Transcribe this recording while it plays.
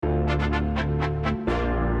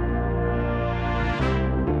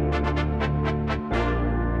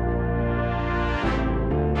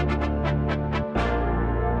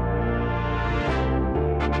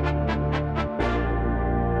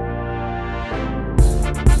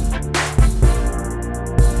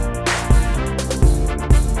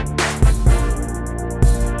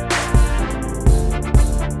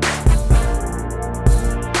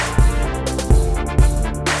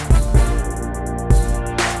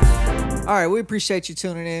All right, we appreciate you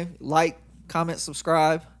tuning in. Like, comment,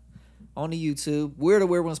 subscribe on the YouTube. We're the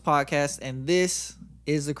Weird Ones Podcast, and this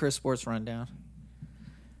is the Chris Sports Rundown.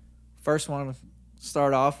 First one,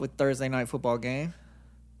 start off with Thursday night football game.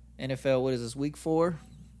 NFL, what is this, week 4?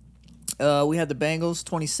 We had the Bengals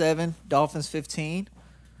 27, Dolphins 15.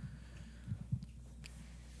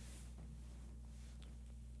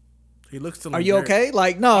 He looks to. Are you okay?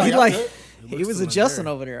 Like, no, he like He he was adjusting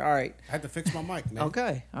over there. All right. I had to fix my mic, man.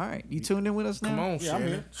 Okay. All right. You tuned in with us now? Come on, Yeah, I'm Shannon.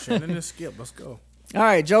 here. Shannon and Skip. Let's go. All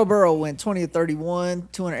right, Joe Burrow went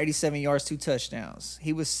 20-31, 287 yards, 2 touchdowns.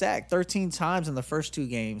 He was sacked 13 times in the first 2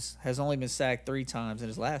 games, has only been sacked 3 times in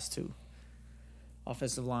his last 2.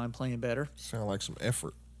 Offensive line playing better. Sound like some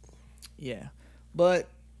effort. Yeah. But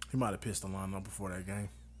He might have pissed the line up before that game.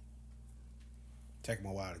 Take him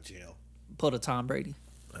a while to jail. put a Tom Brady.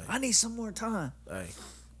 Hey. I need some more time. Hey,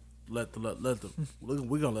 we're gonna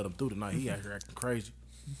let him through tonight. He out here acting crazy.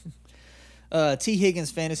 T.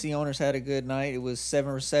 Higgins fantasy owners had a good night. It was 7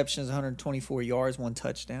 receptions, 124 yards, 1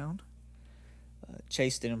 touchdown.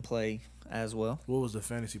 Chase didn't play as well. What was the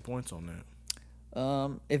fantasy points on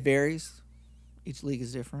that? It varies. Each league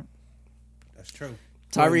is different. That's true.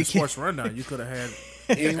 Well, in the Tyreek Sports Rundown, you could have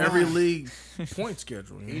had He ain't every lying. league point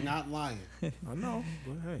schedule. you He know? not lying. I know,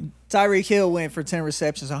 but hey, Tyreek Hill went for 10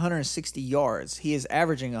 receptions, 160 yards. He is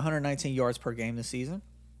averaging 119 yards per game this season.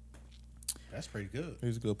 That's pretty good.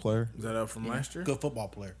 He's a good player. is that up from last year? Good football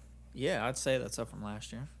player. Yeah, I'd say that's up from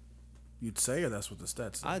last year. You'd say, or that's what the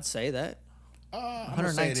stats say. I'd say that. I'm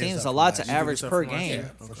gonna say it 119 is up a from lot last to year. average it's up per from last game. year?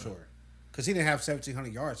 Yeah, for Okay. sure. Because he didn't have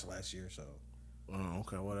 1,700 yards last year, so. Oh,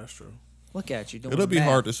 okay, well that's true. Look at you doing It'll be math.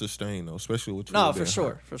 hard to sustain though, especially with No, Tua for being sure.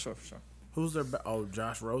 hurt. For sure. Who's their?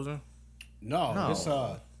 Josh Rosen. No, it's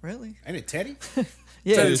Really? ain't it Teddy?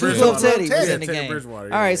 Yeah, Teddy Tua Bridgewater. Teddy was Teddy. in the Teddy game. Bridgewater,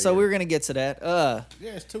 All right, yeah, so yeah. we're going to get to that.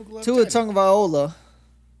 Yeah, it's Tua Tua Teddy. Tagovailoa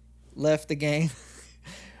left the game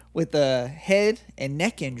with a head and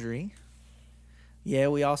neck injury. Yeah,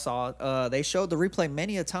 we all saw it. They showed the replay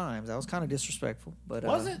many a times. That was kind of disrespectful. But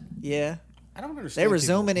Was it? Yeah. I don't understand. They were people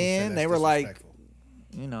zooming who say in. that's They were like,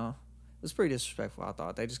 disrespectful. you know, it was pretty disrespectful, I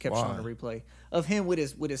thought. They just kept Why? showing the replay of him with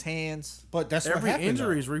his hands. But that's Every what happened.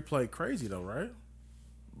 injury is replayed crazy though, right?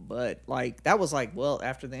 But, like, that was like, well,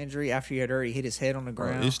 after the injury, after he had already hit his head on the Bro,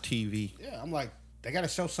 ground. it's TV. Yeah, I'm like, they got to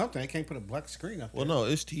show something. They can't put a black screen up there. Well, no,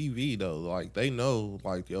 it's TV though. Like they know,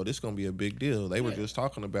 like yo, this gonna be a big deal. They were Yeah. just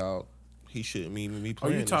talking about he shouldn't even be Are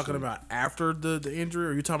playing. you this talking week. about after the injury, or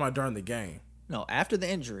are you talking about during the game? No, after the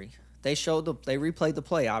injury, they replayed the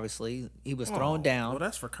play. Obviously, he was thrown down. Well,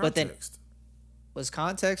 that's for But then context. was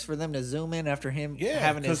context for them to zoom in after him Yeah,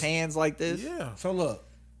 having his 'cause- hands like this. Yeah. So look,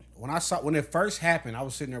 when it first happened, I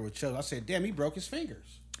was sitting there with Chuck. I said, "Damn, he broke his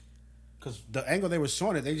fingers." Because the angle they were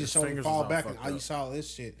showing it, they just His showed him fingers fall was all back, and fucked all you up. saw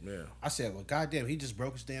this shit. Yeah. I said, "Well, goddamn, he just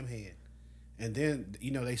broke his damn hand." And then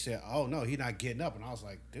they said, "Oh no, he's not getting up." And I was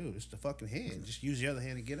like, "Dude, it's the fucking hand. Just use the other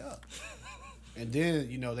hand to get up." And then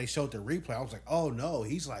they showed the replay. I was like, "Oh no,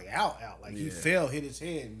 he's like out, like he Yeah. fell, hit his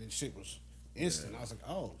head, and the shit was instant." I was like,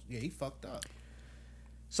 "Oh yeah, he fucked up."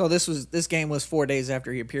 So this game was 4 days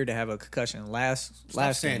after he appeared to have a concussion. Last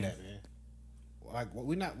saying game. that, man. Like,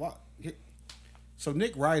 we not what? So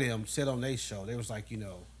Nick Wrightham said on their show, they was like,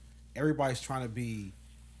 everybody's trying to be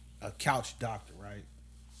a couch doctor, right?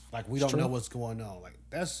 Like we don't know what's going on. Like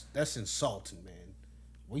that's insulting,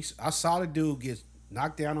 man. I saw the dude get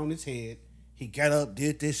knocked down on his head. He got up,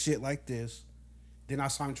 did this shit like this. Then I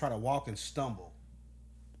saw him try to walk and stumble.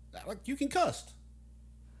 Like you can cuss.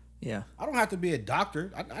 Yeah. I don't have to be a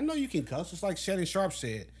doctor. I know you can cuss. It's like Shannon Sharp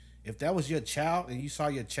said. If that was your child and you saw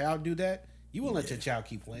your child do that, you wouldn't let your child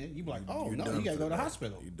keep playing. You'd be like, oh, You're no, done you got to for go to the that.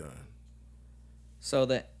 hospital. You done. So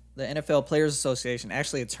the NFL Players Association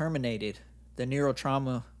actually terminated the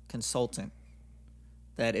neurotrauma consultant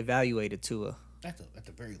that evaluated Tua. At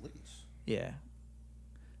the very least. Yeah.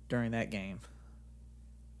 During that game.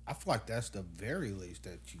 I feel like that's the very least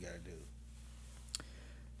that you got to do.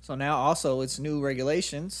 So now also it's new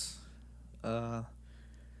regulations. The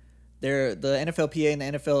NFLPA and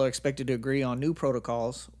the NFL are expected to agree on new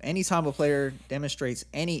protocols. Anytime a player demonstrates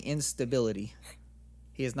any instability,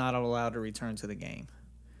 he is not allowed to return to the game.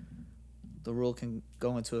 The rule can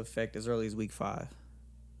go into effect as early as week 5.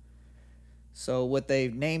 So what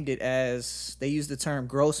they've named it as, they use the term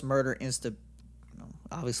gross motor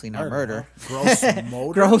obviously not murder. Gross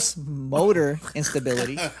motor. Gross motor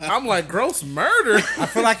instability. I'm like gross murder. I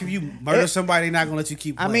feel like if you murder somebody, they're not going to let you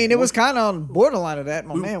keep I playing. mean, it was kind of on borderline of that.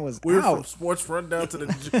 My man was we were from out. Sports Rundown to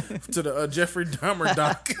the Jeffrey Dahmer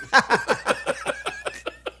doc.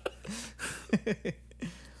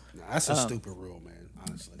 Nah, that's a stupid rule, man,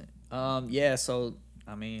 honestly. Yeah, so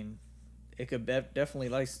I mean, it could definitely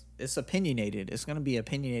like it's opinionated. It's gonna be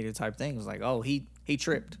opinionated type things. Like, oh, he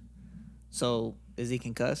tripped. So is he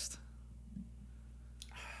concussed?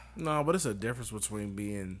 No, but it's a difference between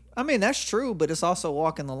being. I mean, that's true, but it's also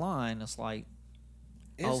walking the line. It's like,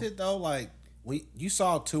 Is it though? Like you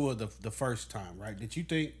saw Tua the first time, right? Did you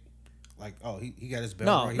think like, oh, he got his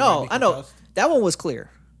bell right? no, I know that one was clear,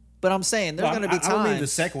 but I'm saying there's gonna be times. I don't mean the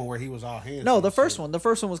second one where he was all hands. No, the first one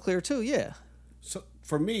was clear too. Yeah. So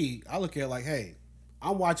for me, I look at it like, hey,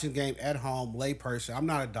 I'm watching the game at home, lay person. I'm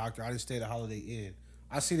not a doctor. I didn't stay at a Holiday Inn.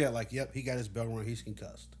 I see that like, yep, he got his bell rung. He's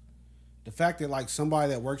concussed. The fact that like somebody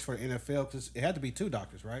that works for the NFL, because it had to be two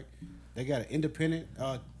doctors, right? They got an independent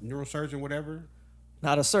neurosurgeon, whatever.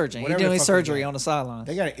 Not a surgeon. Whatever He's doing the fuck surgery on the sideline.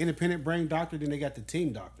 They got an independent brain doctor, then they got the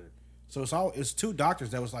team doctor. So it's two doctors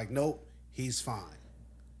that was like, nope, he's fine.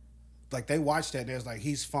 Like they watched that, there's like,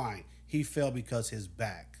 he's fine. He fell because his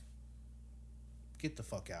back. Get the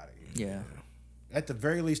fuck out of here. Yeah. At the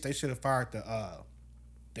very least, they should have fired the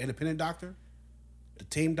independent doctor, the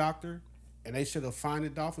team doctor, and they should have fined the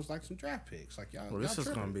Dolphins like some draft picks. Like y'all. Well, this is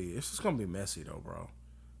tripping. gonna be messy though, bro.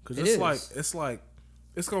 Because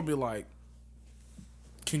it's gonna be like,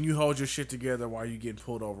 can you hold your shit together while you getting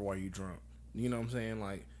pulled over while you drunk? You know what I'm saying?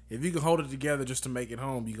 Like, if you can hold it together just to make it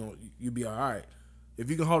home, you be all right. If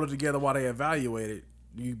you can hold it together while they evaluate it,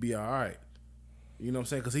 you be all right. You know what I'm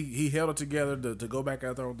saying? Because he held it together to go back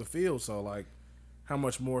out there on the field. So like, how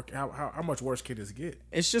much worse can this get?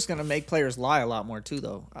 It's just gonna make players lie a lot more too,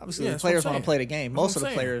 though. Obviously, the that's players what I'm want to play the game. That's Most of what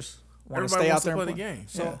the I'm saying. players want to Everybody stay wants out there to and play play the game.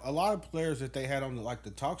 So a lot of players that they had on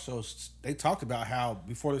the talk shows, they talked about how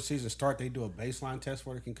before the season start, they do a baseline test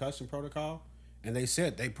for the concussion protocol, and they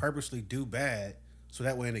said they purposely do bad so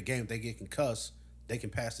that way in the game if they get concussed, they can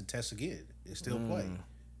pass the test again and still play.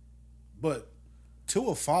 But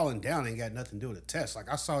Tua falling down ain't got nothing to do with the test. Like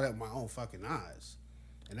I saw that with my own fucking eyes,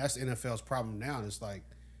 and that's the NFL's problem now. And it's like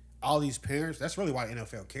all these parents. That's really why the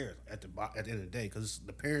NFL cares at the end of the day, because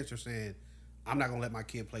the parents are saying, I'm not gonna let my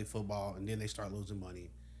kid play football, and then they start losing money,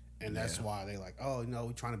 and that's why they like, oh,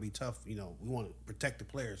 we're trying to be tough. We want to protect the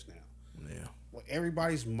players now. Yeah. Well,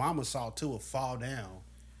 everybody's mama saw Tua fall down,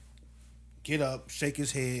 get up, shake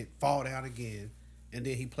his head, fall down again, and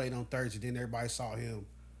then he played on Thursday. Then everybody saw him,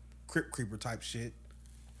 Crypt Creeper type shit.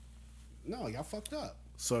 No, y'all fucked up.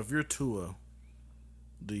 So if you're Tua,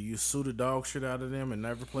 do you sue the dog shit out of them and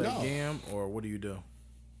never play again, or what do you do?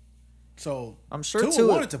 So I'm sure Tua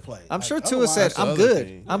wanted to play. I'm Like, sure Tua said, otherwise- "I'm That's the good. other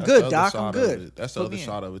thing. I'm That's good, the Doc. other I'm side of good." it. That's the Put other me in.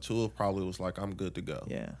 side of it. Tua probably was like, I'm good to go.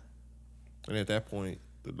 Yeah. And at that point,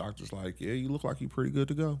 the doctor's like, yeah, you look like you're pretty good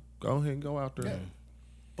to go. Go ahead and go out there. Yeah.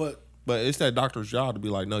 But But it's that doctor's job to be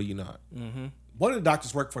like, no, you're not. one of the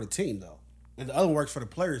doctors worked for the team though, and the other one works for the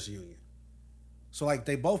players union. So like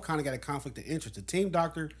they both kind of got a conflict of interest. The team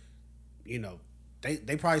doctor,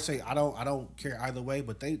 they probably say I don't care either way,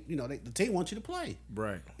 but the team wants you to play.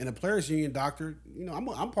 Right. And the players union doctor,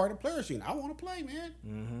 I'm part of the players union. I want to play,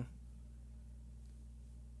 man.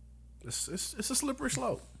 It's a slippery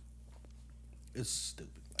slope. It's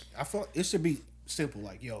stupid. Like, I feel it should be simple.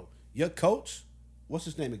 Like, yo, your coach, what's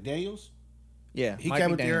his name, McDaniels? Yeah. He Mike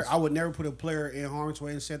came up there. McDaniels. I would never put a player in harm's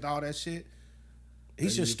way and said all that shit.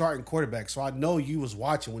 He's just starting quarterback. So I know you was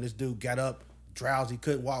watching when this dude got up, drowsy,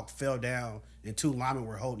 couldn't walk, fell down, and two linemen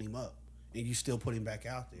were holding him up. And you still put him back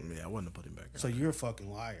out there. Yeah, I wouldn't have put him back. So you're a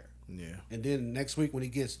fucking liar. Yeah. And then next week when he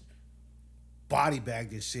gets body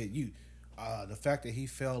bagged and shit, the fact that he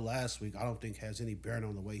fell last week, I don't think has any bearing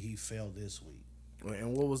on the way he fell this week.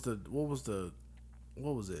 And what was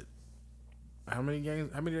it? How many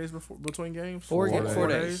days between games? 4 4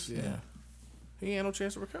 days. Yeah. He had no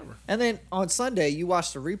chance to recover. And then on Sunday, you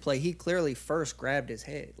watched the replay. He clearly first grabbed his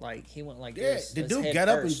head. Like, he went like Yeah, this. the his dude head got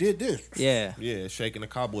up first. and did this. Yeah. Yeah, shaking the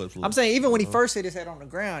cobwebs loose. I'm saying even when he first hit his head on the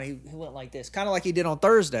ground, he went like this. Kind of like he did on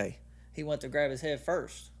Thursday. He went to grab his head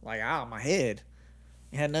first. Like, my head.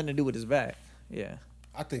 It had nothing to do with his back. Yeah.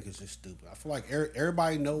 I think it's just stupid. I feel like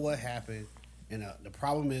everybody know what happened, and the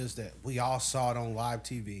problem is that we all saw it on live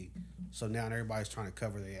TV. So now everybody's trying to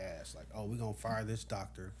cover their ass. Like, oh, we're going to fire this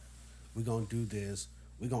doctor. We're going to do this.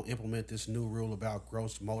 We're going to implement this new rule about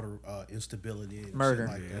gross motor instability and Murder.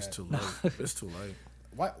 shit like Yeah, that. it's too late. It's too late.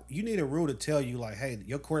 Why, you need a rule to tell you, like, hey,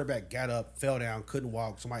 your quarterback got up, fell down, couldn't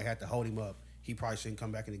walk. Somebody had to hold him up. He probably shouldn't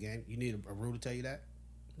come back in the game. You need a rule to tell you that?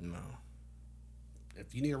 No.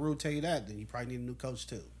 If you need a rule to tell you that, then you probably need a new coach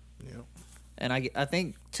too. Yep. And I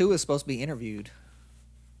think Tua is supposed to be interviewed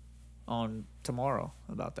on tomorrow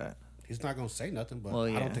about that. He's not going to say nothing, but Well, I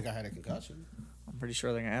yeah. don't think I had a concussion. I'm pretty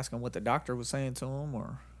sure they're going to ask him what the doctor was saying to him,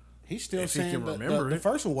 or He's still If he saying can the remember the it.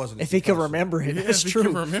 first one wasn't. a if he can concussion. remember it. Yeah, That's if he true.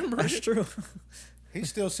 can remember That's it. true. He's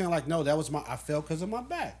still saying like, no, that was I fell because of my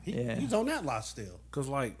back. He's on that lot still. Because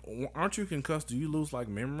like, aren't you concussed? Do you lose like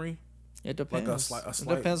memory? It depends. Like it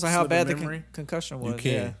depends on how bad the concussion was. You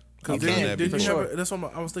can. You can. Did For you sure. ever, that's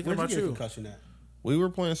what I was thinking Where'd about you get a you. concussion at? We were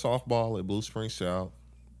playing softball at Blue Spring South.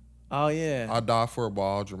 Oh yeah. I dive for a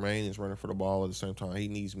ball. Jermaine is running for the ball at the same time. He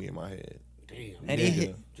needs me in my head. Damn. And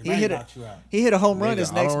nigga. he hit knocked you out. he hit a home run Nigga,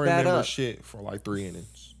 his next I don't bat remember up. shit for like 3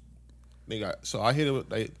 innings. Nigga, so I hit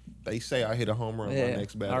it. They say I hit a home run my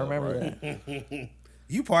next bat. I remember up, right? that.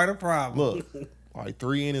 You part of the problem. Look, like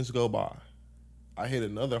 3 innings go by, I hit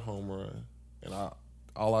another home run, and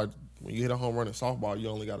when you hit a home run in softball, you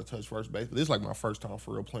only got to touch first base. But this is like my first time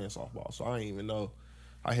for real playing softball, so I didn't even know.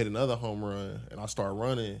 I hit another home run, and I start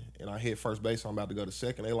running, and I hit first base. So I'm about to go to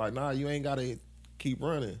second. They like, nah, you ain't got to keep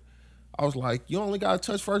running. I was like, you only got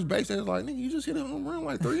to touch first base. They was like, nigga, you just hit a home run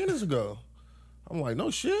like 3 innings ago. I'm like,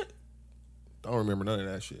 no shit. Don't remember none of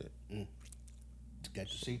that shit. Got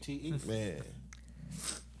the CTE. Man.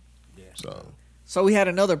 Yeah. So we had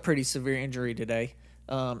another pretty severe injury today.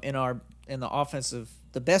 In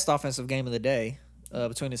the best offensive game of the day,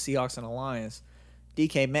 between the Seahawks and the Lions.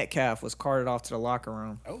 DK Metcalf was carted off to the locker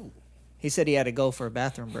room. Oh. He said he had to go for a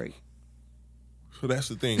bathroom break. So that's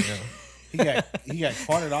the thing now. He got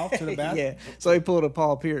carted off to the bathroom. Yeah. So he pulled a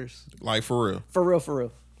Paul Pierce. Like, for real. For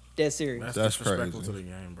real. Dead serious. That's crazy. disrespectful to the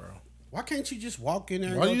game, bro. Why can't you just walk in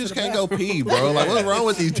there? Why you just can't go pee, bro? Like, what's wrong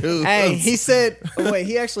with these dudes? Hey, he said.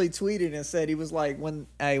 He actually tweeted and said he was like, when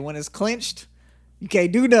it's clinched, you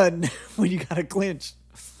can't do nothing when you got it clinched.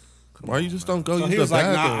 Why you just don't go So use he the was like,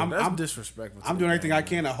 bathroom? nah, That's disrespectful. I'm doing everything I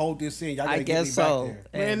can to hold this in. Y'all gotta I get guess me so.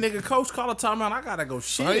 back there. Man, nigga, coach call a timeout. I gotta go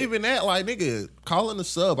shit. Not even that, like, nigga, calling the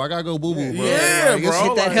sub. I gotta go boo boo, bro. Yeah, Like, bro. it's-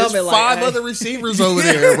 Hit that Like, helmet There's like 5 hey. other receivers over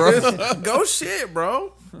there, bro. Go shit,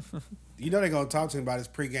 bro. You know they're gonna talk to him about his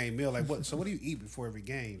pregame meal. Like, what? So what do you eat before every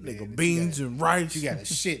game? Man, Nigga, that beans you and rice. got a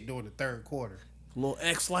shit during the third quarter. Little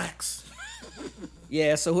X-Lax.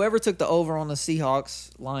 Yeah. So whoever took the over on the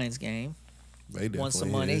Seahawks Lions game They won some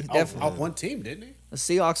definitely money. hit. Definitely. Off one team, didn't he? The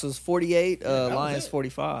Seahawks was 48. was Lions it.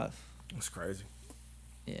 45. That's crazy.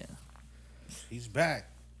 Yeah. He's back.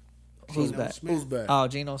 Who's Geno back? Smith. Who's back? Oh,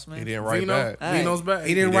 Geno Smith. He didn't write Vino? back. Hey. Vino's back.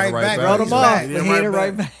 He didn't didn't write write back. back. Wrote He's him off, back. but he hit it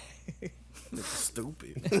right back.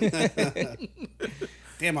 Stupid.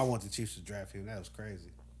 Damn, I want the Chiefs to draft him. That was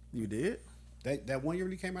crazy. You did? That one year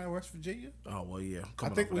when he came out of West Virginia, Oh well, yeah. I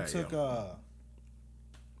Coming think off we of that, took yeah.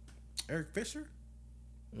 Eric Fisher.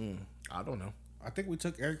 I don't know. I think we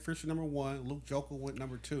took Eric Fisher number 1. Luke Joker went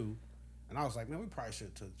number 2, and I was like, man, we probably should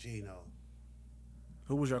have took Geno.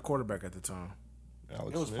 Who was your quarterback at the time?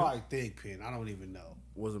 Alex It was Smith. probably Thigpen. I don't even know.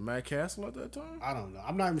 Was it Matt Castle at that time? I don't know.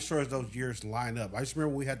 I'm not even sure as those years line up. I just remember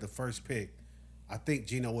when we had the first pick. I think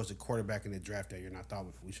Geno was the quarterback in the draft that year, and I thought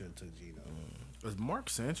we should have took Geno. Is Mark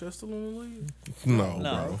Sanchez still in the league? No,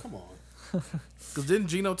 No. bro. Come on. Because didn't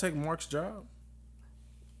Geno take Mark's job?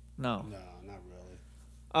 No. No, not really.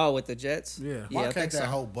 Oh, with the Jets? Yeah. Yeah, I Mark think had that so.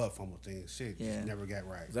 whole butt fumble thing. Shit Yeah. just never got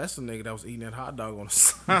right. That's the nigga that was eating that hot dog on the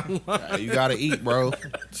sideline. Yeah, you gotta eat, bro.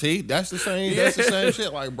 See, that's the same. That's the same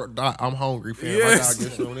shit. Like, bro, Doc, I'm hungry, fam. Yes. I gotta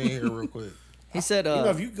get something in here real quick. He said, You know,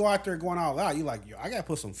 if you go out there going all out, you like, yo, I gotta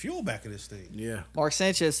put some fuel back in this thing. Yeah. Mark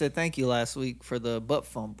Sanchez said thank you last week for the butt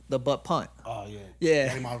punt. Oh yeah, Yeah.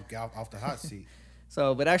 Got him off the hot seat.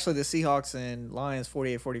 So, but actually, the Seahawks and Lions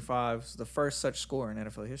 48-45 is the first such score in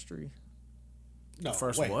NFL history. No,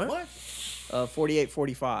 First wait, what?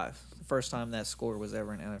 48-45, the first time that score was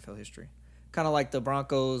ever in NFL history. Kind of like the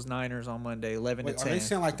Broncos Niners on Monday, 11-10. Wait, are they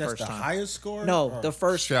saying like that's first the time. highest score? No, Or- the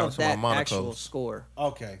first Shout out of to my that Monacos. actual score,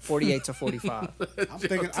 Okay.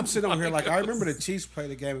 48-45. I'm sitting over here like I remember the Chiefs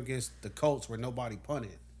played a game against the Colts where nobody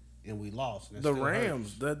punted and we lost. And it The still hurt.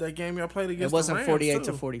 Rams. That game y'all played against It wasn't the Rams,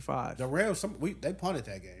 too. 48-45. The Rams, they punted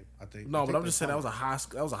that game. I think. No, I but think I'm they just saying that was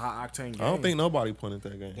punted. a high octane game. I don't think nobody punted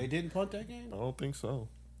that game. They didn't punt that game. I don't think so.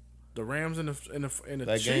 the Rams and the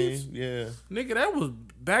That Chiefs. game, yeah. Nigga, that was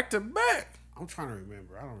back to back. I'm trying to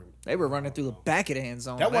remember. I don't remember. They were running through the back of the end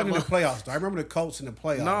zone. That wasn't in the month. playoffs. Though. I remember the Colts in the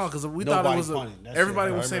playoffs. No, because we thought it Nobody was punted. That's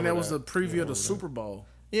everybody it. was I saying that remember was the that. preview of the Super Bowl.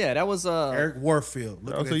 Yeah, that was Eric Warfield. That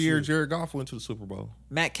Looking was at the year you. Jared Goff went to the Super Bowl.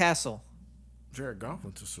 Matt Castle. Jared Goff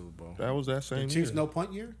went to Super Bowl. That was that same The year. Chiefs no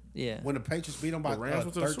punt year. Yeah. When the Patriots beat them by The Rams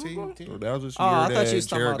went to the Super 13. Bowl? 10. So that was this Oh, year I thought you that was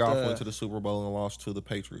talking Jared about Goff the- went to the Super Bowl and lost to the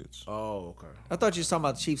Patriots. Oh, okay. I thought you was talking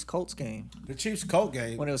about the Chiefs-Colts game The Chiefs Colt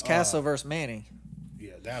game when it was Castle versus Manning.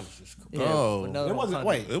 Yeah, that was just. Yeah, Oh. with another It wasn't. one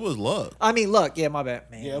Wait. punted. It was luck. I mean, Luck. Yeah, my bad.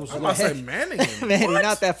 Man. Yeah, it was. I'm about to say Manning. Manning, What?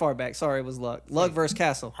 not that far back. Sorry, it was Luck. Luck versus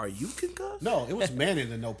Castle. Are you concussed? No, it was Manning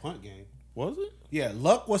the no punt game. Was it? Yeah,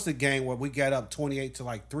 Luck was the game where we got up 28 to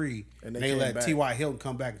like 3, and they let T.Y. Hilton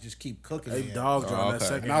come back and just keep cooking. They dogged you on that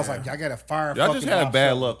second. And I was like, y'all got to fire. Y'all just had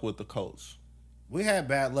bad luck with the Colts. We had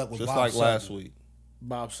bad luck with just Bob like Sutton. last week.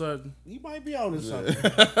 Bob Sutton. You might be on to something.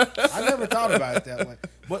 I never thought about it that way.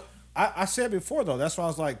 But I said before, though, that's why I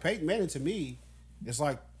was like, Peyton Manning to me is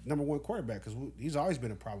like number one quarterback because he's always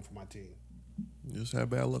been a problem for my team. You just had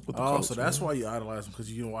bad luck with the Colts. So that's why you idolize him,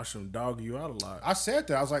 because you didn't watch them dog you out a lot. I said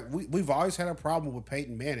that. I was like, we've always had a problem with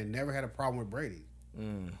Peyton Manning, never had a problem with Brady.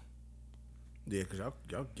 Yeah, because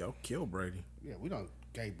y'all killed Brady. Yeah, we don't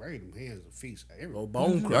gave Brady hands and feet. Oh,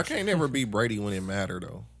 bone crusher. Y'all can't never beat Brady when it mattered,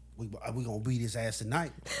 though. We gonna beat his ass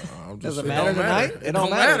tonight. Does it matter tonight? It don't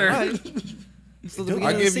matter.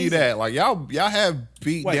 I give you that. Like y'all have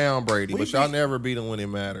beat down Brady, but y'all never beat him when it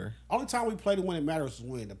mattered. Only time we played him when it matters was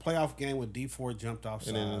when the playoff game when D4 jumped off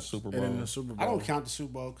and then in the Super Bowl. I don't count the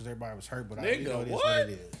Super Bowl because everybody was hurt, but I know it is what it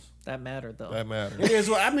is. That mattered though. That mattered. It is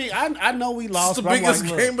what I mean. I know we lost. It's the biggest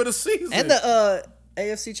game of the season, and the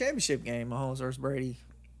AFC Championship game, Mahomes versus Brady.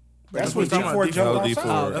 That's what D4 jumped off.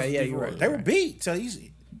 Oh, okay, yeah, you're right. They were beat, so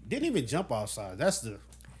he didn't even jump offside. That's the.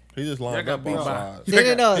 He just lined up offside. He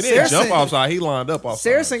didn't jump offside. He lined up offside.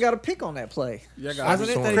 Saracen got a pick on that play. Wasn't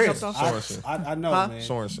it that he jumped offside? I know, man.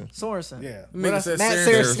 Sorensen. Yeah. Matt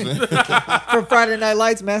Saracen. From Friday Night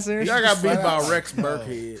Lights, Matt Saracen. Y'all got beat by Rex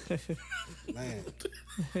Burkhead. Man.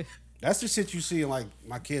 That's the shit you see in like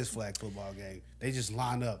my kids' flag football game. They just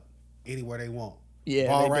line up anywhere they want. Yeah.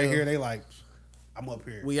 Ball right here, they like, I'm up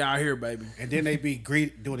here. We out here, baby. And then they be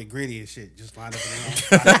doing it gritty and shit. Just line up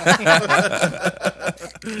and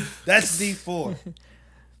That's D4.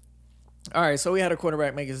 All right, so we had a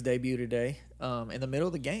quarterback make his debut today. In the middle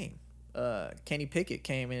of the game, Kenny Pickett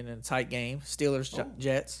came in a tight game. Steelers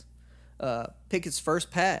Jets. Pickett's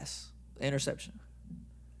first pass, interception.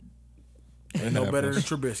 Ain't no better than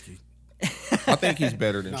Trubisky. I think he's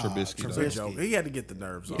better than Trubisky. He had to get the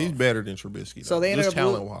nerves off. He's better than Trubisky. So they ended up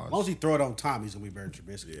talent-wise. As long as he throw it on time, he's gonna be better than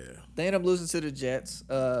Trubisky. Yeah. They ended up losing to the Jets,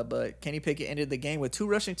 but Kenny Pickett ended the game with 2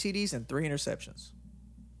 rushing TDs and 3 interceptions.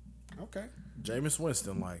 Okay. Jameis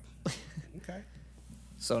Winston, Okay.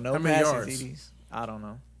 So no passing TDs. I don't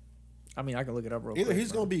know. I mean, I can look it up real quick. Either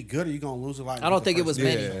he's gonna be good or you're gonna lose a lot. I don't think it was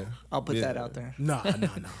many. Yeah. I'll put that out there. No.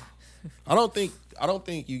 I don't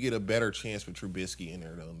think you get a better chance with Trubisky in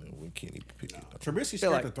there though than with Kenny Pickett. Trubisky's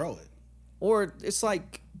scared to throw it. Or it's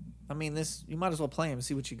like, I mean, you might as well play him and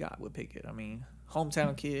see what you got with Pickett. I mean,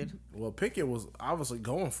 hometown kid. Well, Pickett was obviously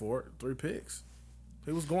going for it. 3 picks.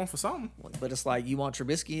 He was going for something. But it's like, you want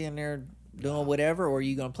Trubisky in there doing whatever, or are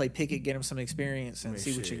you going to play Pickett, get him some experience, and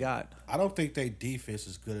see what you got? I don't think their defense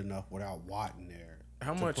is good enough without Watt in there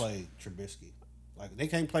to play Trubisky. Like, they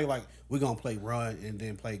can't play like, we're going to play run and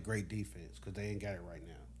then play great defense because they ain't got it right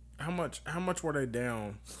now. How much were they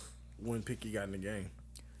down when Pickett got in the game?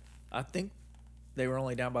 I think they were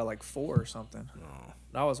only down by like 4 or something.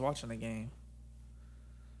 No. I was watching the game.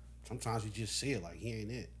 Sometimes you just see it like he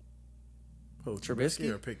ain't it. Who,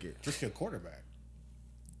 Trubisky or Pickett? Just a quarterback.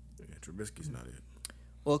 Yeah, Trubisky's not it.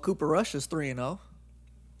 Well, Cooper Rush is 3-0.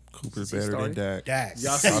 Cooper's better than Dak.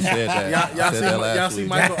 Y'all see, I said that. y'all see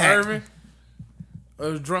Michael Irvin?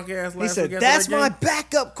 Drunk ass last week. He said, "That's my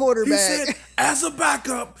backup quarterback." He said, "As a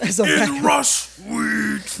backup, in rush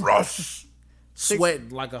we trust." Sweating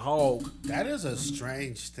like a hog. That is a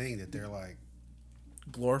strange thing that they're like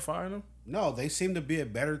glorifying him. No, they seem to be a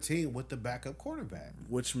better team with the backup quarterback,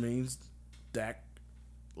 which means Dak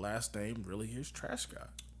last name really is trash guy.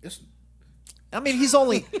 I mean, he's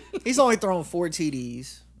only thrown 4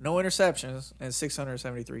 TDs, no interceptions, and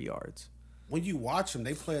 673 yards. When you watch them,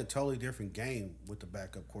 they play a totally different game with the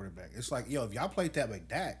backup quarterback. It's like, if y'all played that with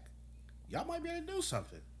Dak, y'all might be able to do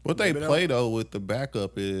something. What they play though with the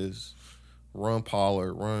backup is run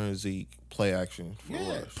Pollard, run Zeke, play action for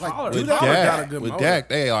us. Pollard with got a good motor. With Dak,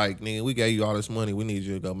 they like, nigga, we gave you all this money. We need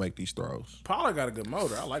you to go make these throws. Pollard got a good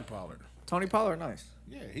motor. I like Pollard. Tony Pollard, nice.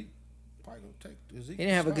 Yeah, he probably gonna take Zeke. He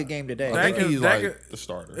didn't have a good game today. I think he's like the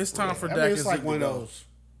starter. It's time for Dak. It's like one of those.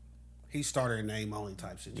 He started a name only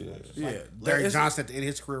type situations. Yeah, like Larry Johnson at the end of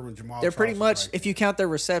his career when Jamal. They're pretty much, right if you count their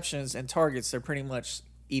receptions and targets, they're pretty much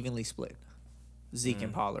evenly split. Zeke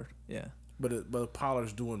and Pollard, yeah. But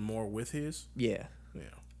Pollard's doing more with his. Yeah.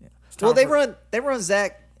 Well, they run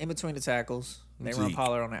Zach in between the tackles. They run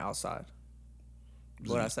Pollard on the outside.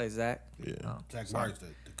 What did I say, Zach? Yeah. Zach Martin's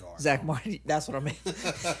the guard. Zach Martin. That's what I meant.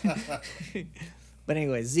 But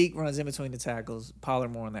anyway, Zeke runs in between the tackles.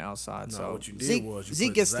 Pollard more on the outside. No, so what you did Zeke, was you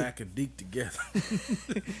Zeke put gets Zach and Deke together.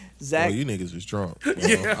 Zach. Well, you niggas is drunk. Bro.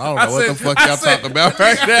 Yeah, I don't know what the fuck y'all talking about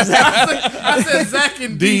right now. I said Zach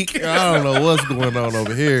and Deke. Deke, I don't know what's going on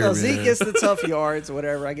over here, So man. Zeke gets the tough yards, or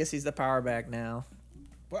whatever. I guess he's the power back now.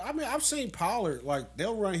 But I mean, I've seen Pollard, like,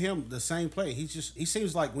 they'll run him the same play. He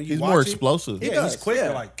seems like when you He's watch more him, explosive. Yeah, does, he's quicker,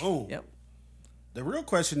 yeah. like, boom. Yep. The real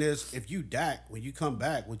question is, if you Dak, when you come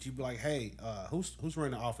back, would you be like, hey, who's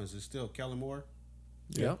running the offense? Is it still Kellen Moore?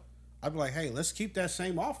 Yep. I'd be like, hey, let's keep that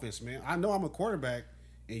same offense, man. I know I'm a quarterback,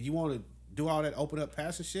 and you want to do all that open up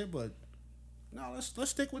passing shit, but no, let's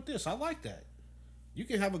stick with this. I like that. You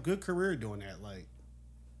can have a good career doing that. Like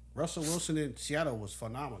Russell Wilson in Seattle was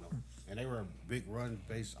phenomenal, and they were a big run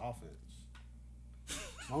based offense.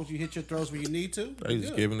 As long as you hit your throws when you need to, They you're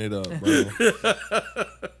just good. giving it up, bro.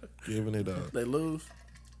 Giving it up. They lose.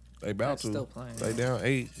 They about They're to. still playing. They down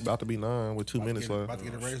 8, about to be 9 with 2 minutes About left.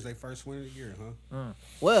 to get a Raiders their first win of the year, huh?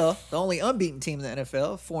 Well, the only unbeaten team in the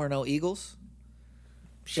NFL, 4-0 Eagles.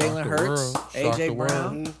 Shock Jalen the Hurts, world. Shock AJ the world.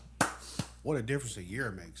 Brown. What a difference a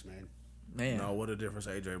year makes, man. Man. No, what a difference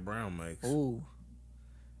AJ Brown makes. Ooh.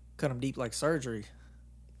 Cut him deep like surgery.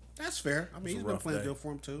 That's fair. I mean, It's a he's been rough playing day. good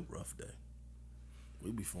for him too. Rough day.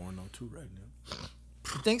 We be 4-0 too right now.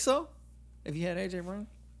 You think so? If you had AJ Brown?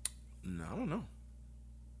 No, I don't know.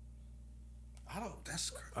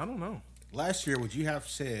 I don't know. Last year, would you have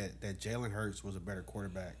said that Jalen Hurts was a better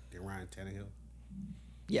quarterback than Ryan Tannehill?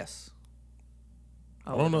 Yes.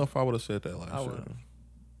 I don't know if I would have said that I last year. would've.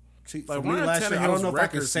 See, Like for me, Ryan last year, I don't Tannehill's know if I can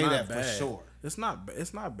record's say not that bad. for sure. It's not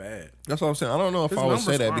bad. That's what I'm saying. I don't know if His I would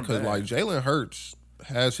say numbers that aren't because, bad. like, Jalen Hurts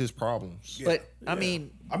has his problems. But, I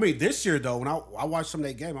mean, I mean, this year though, when I watched some of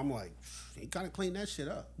that game, I'm like, he kind of cleaned that shit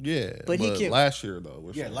up. Yeah, But he can- last year though.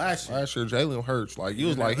 Yeah, last year. Jalen Hurts, like you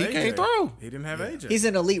was didn't like he have can't AJ. throw. He didn't have AJ. he's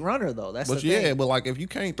an elite runner, though. That's But the yeah, thing. but like if you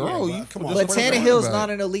can't throw, but you come on. But Just put him Tannehill's back. not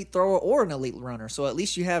an elite thrower or an elite runner, so at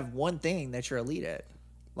least you have one thing that you're elite at.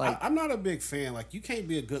 Like, I'm not a big fan. Like, you can't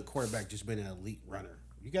be a good quarterback just being an elite runner.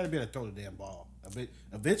 You got to be able to throw the damn ball.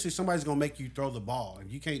 Eventually, somebody's gonna make you throw the ball, and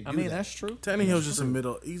you can't. I do mean, that. that's true. Tannehill's just a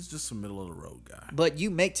middle. He's just a middle of the road guy. But you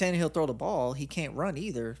make Tannehill throw the ball, he can't run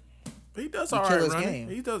either. He does You all kill right his running.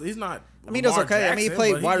 game. He does. He's not. I mean, he does Lamar okay. I mean, he Jackson,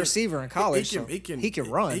 played but wide can- receiver in college, He can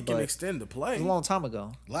run. He can but extend the it play. was a long time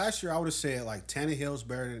ago. Last year, I would have said like Tannehill's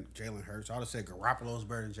better than Jalen Hurts. I would have said Garoppolo's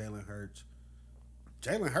better than Jalen Hurts.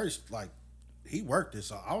 Jalen Hurts, like, he worked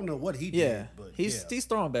this. I don't know what he Yeah, did, but he's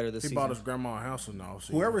throwing better this He season. bought his grandma a house in the offseason.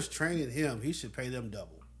 whoever's training him, he should pay them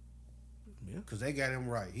double. Yeah. Because they got him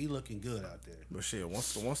right. He looking good out there. But shit,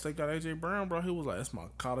 once they got AJ Brown, bro, he was like, "That's my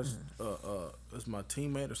college, that's my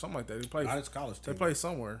teammate or something like that." He played. Not his college They team. played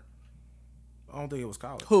somewhere. I don't think it was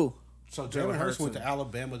college. Who? So Jalen Jalen Hurts Hurts went to and-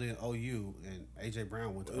 Alabama, then OU, and AJ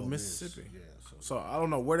Brown went to Ole Miss. Mississippi. Yeah, so So I don't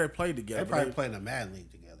know where they played together. they but probably played in a Madden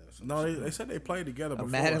league together. Or something. No, they said they played together before.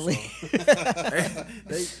 Madden so League.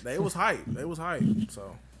 they was hype. They was hype.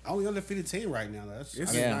 So Only undefeated team right now. That's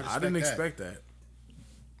Yeah. I didn't expect that.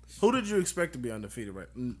 Who did you expect to be undefeated right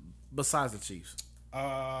besides the Chiefs?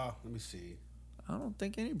 Let me see. I don't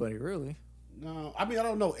think anybody really. No, I mean I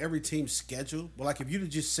don't know every team's schedule, but like if you'd have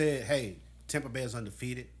just said, "Hey, Tampa Bay is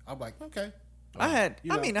undefeated," I'm like, okay. I had you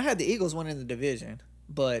know. I had the Eagles winning the division,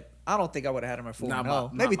 but I don't think I would have had them at 4-0.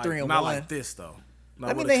 Not Maybe like, 3-1. Not like this though. Not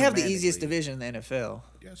I mean, with they a have the commanding easiest lead. division in the NFL,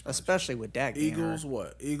 Yeah, it's probably especially with Dak being Eagles, hurt.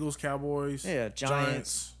 what? Eagles, Cowboys. Yeah,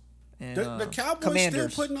 Giants. And, The Cowboys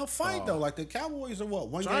Commanders. still putting up fight though. Like the Cowboys are what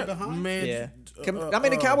one game behind. Man, Yeah, I mean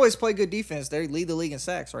the Cowboys play good defense. They lead the league in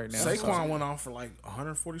sacks right now. Saquon went off for like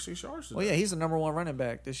 146 yards today. Well, yeah, he's the number one running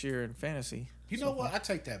back this year in fantasy. You know what? I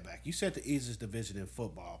take that back. You said the easiest division in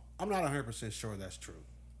football. I'm not 100% sure that's true.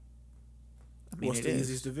 I mean, What's it the is.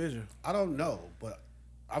 easiest division? I don't know, but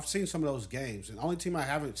I've seen some of those games, and the only team I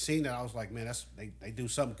haven't seen that I was like, man, they do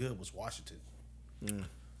something good was Washington.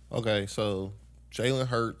 Okay, so Jalen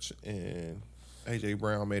Hurts and AJ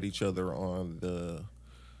Brown met each other on the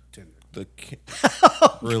Tinder.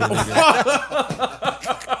 really nigga.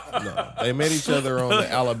 No, they met each other on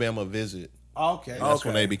the Alabama visit. Okay. That's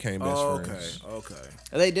when they became best friends. Okay.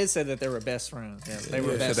 They did say that they were best friends. Yeah, they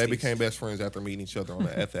were They besties. said they became best friends after meeting each other on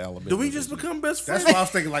the Alabama. Do we just visit. become best friends? That's what I was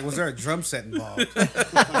thinking. Like, was there a drum set involved?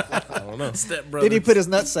 I don't know. Step brothers. Did he put his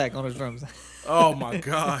nutsack on his drums? Oh my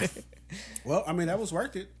god. Well, I mean, that was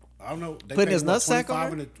worth it. I don't know. They Putting paid his him, what, nutsack on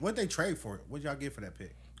 25 What'd they trade for it? What'd y'all get for that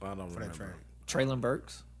pick? I don't For that remember. trade? Traylon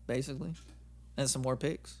Burks, basically, and some more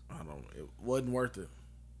picks. I don't. It wasn't worth it.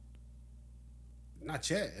 Not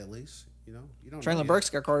yet, at least. You know, you don't. know Traylon yet. Burks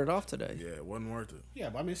got carted off today. Yeah, it wasn't worth it. Yeah,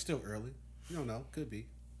 but I mean, it's still early. You don't know. Could be.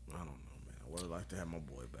 I don't know, man. I would like to have my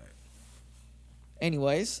boy back.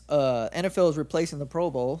 Anyways, NFL is replacing the Pro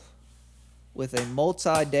Bowl with a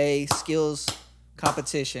multi-day skills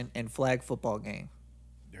competition and flag football game.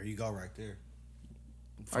 There you go, right there.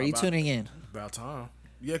 Are you tuning in? About time.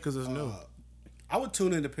 Yeah, because it's new. I would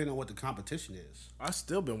tune in depending on what the competition is. I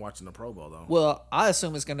still been watching the Pro Bowl though. Well, I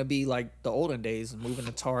assume it's going to be like the olden days, moving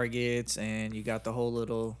the targets, and you got the whole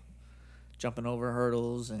little jumping over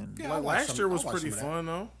hurdles. And Yeah, like last year was pretty fun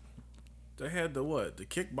though. They had the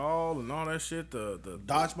kickball and all that shit. The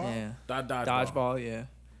Dodgeball? yeah, dodgeball. yeah.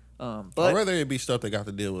 I'd But rather it be stuff that got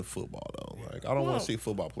to deal with football though. Like I don't want to see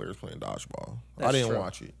football players playing dodgeball. I That's didn't true.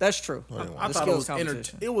 watch it. That's true. I The thought skills it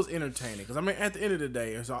competition. was entertaining because I mean at the end of the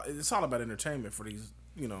day it's all about entertainment for these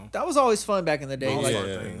That was always fun back in the day. All Like, sort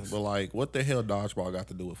of Yeah, things. but like, what the hell dodgeball got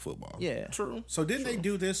to do with football? yeah. True. So didn't they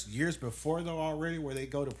do this years before though already, where they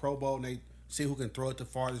go to Pro Bowl and they see who can throw it the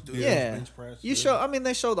farthest, do the Yeah, bench press? you show. I mean,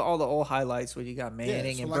 they show all the old highlights where you got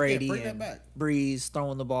Manning so and like, Brady bring that and back. Breeze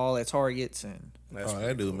throwing the ball at targets, and That's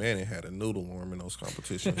That dude Manning had a noodle arm in those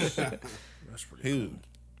competitions. That's pretty. He was,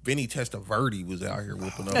 Vinny Testaverde was out here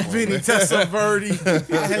whooping up on Vinny that.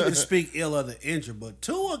 Testaverde. I hate to speak ill of the injured, but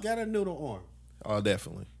Tua got a noodle arm. Oh,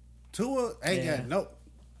 definitely. Tua ain't Yeah. got nope.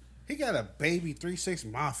 He got a baby 3-6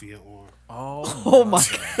 Mafia arm. oh my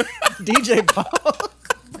god, DJ Paul.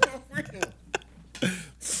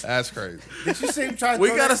 That's crazy. Did you see him try to We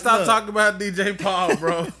throw gotta that? stop Look, talking about DJ Paul,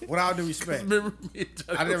 bro. with all due respect. Remember me?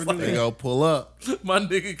 I never knew They that. go pull up. My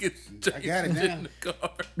nigga gets I got it changed now. in the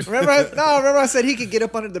car. Remember I said he could get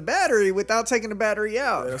up under the battery without taking the battery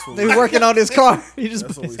out. That's what They we were working on his car. He just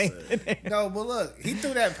That's put what his we hand in there. No, but look, he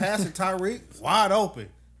threw that pass to Tyreek wide open.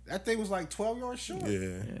 That thing was like 12 yards short.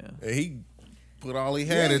 Yeah. And he put all he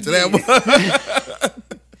had Yeah, into he that.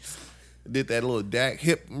 Did that little Dak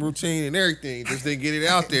hip routine and everything. Just didn't get it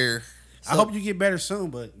out there. I hope you get better soon,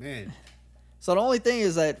 but man, So the only thing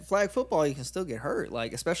is that flag football, you can still get hurt.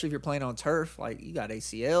 Like, especially if you're playing on turf. Like, you got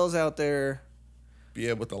ACLs out there.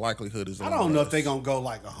 Yeah, but the likelihood is I don't know if they're going to go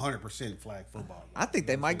like 100% flag football. I think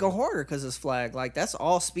they might go harder because it's flag. Like, that's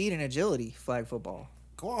all speed and agility, flag football.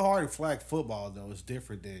 Going hard in flag football, though, is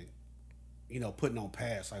different than, putting on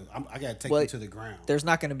pass. Like, I got to take Well, you to the ground. There's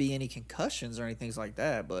not going to be any concussions or anything like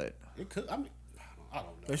that, but It could, I don't know.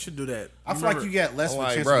 They should do that. I feel like you get less of a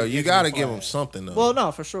Like, chance bro, of you getting got to the give flag. them something, though. well,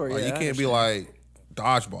 no, for sure. Like, Yeah, you I can't be understand. like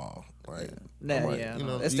dodgeball. Like, Nah, I'm like, yeah, you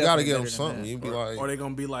no, know, it's you got to definitely give them better than something. that. You'd be Or like, they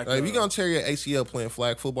gonna be like, if you're going to tear your ACL playing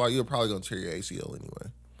flag football, you're probably going to tear your ACL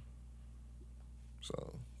anyway.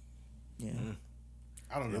 So, Yeah.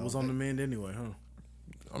 I don't know. it was on the mend anyway, huh?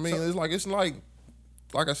 I mean, it's like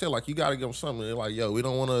I said, like you got to give them something. They're like, yo, we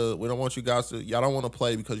don't want you guys to, y'all don't want to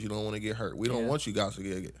play because you don't want to get hurt. We don't want you guys to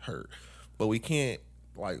get hurt, but we can't,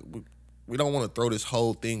 like, we don't want to throw this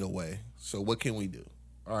whole thing away. So what can we do?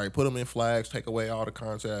 All right, put them in flags, take away all the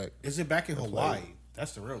contact. Is it back in Hawaii?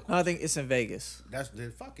 That's the real question. No, I think it's in Vegas.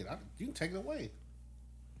 Then fuck it. You can take it away.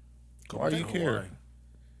 Why do you care? Hawaii.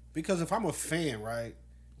 Because if I'm a fan, right,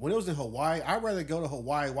 when it was in Hawaii, I'd rather go to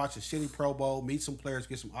Hawaii, watch a shitty Pro Bowl, meet some players,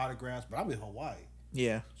 get some autographs. But I'm in Hawaii,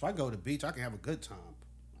 Yeah. so I go to the beach. I can have a good time.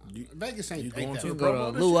 Vegas ain't you ain't going that. to You the go Pro to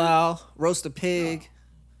Bowl this Luau, roast a pig.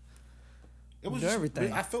 It was do just,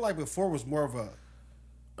 everything. I feel like before it was more of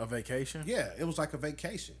A vacation. yeah, it was like a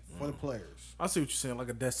vacation for the players. I see what you're saying, like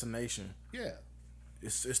a destination. Yeah,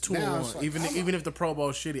 It's 2 Now and it's 1. like, Even if the Pro Bowl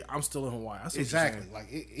is shitty, I'm still in Hawaii. I see exactly. What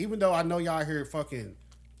Like even though I know y'all here fucking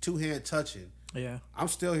two-hand touching, Yeah. I'm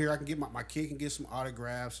still here. I can get my kid can get some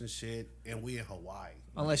autographs and shit, and we in Hawaii.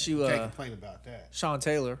 Unless you, Can't complain about that. Sean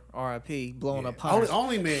Taylor, RIP, blowing up Only, punters.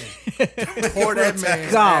 only man. Pour that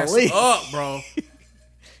man's Golly. ass up, bro.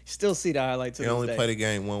 Still see the highlight to They this only day. play the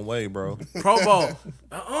game one way, bro. Pro Bowl.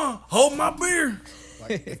 Hold my beer.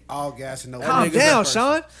 Like if all gas and no. Calm nigga's down, that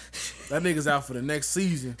Sean. That nigga's out for the next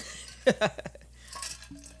season.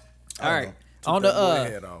 All right. Took On that boy to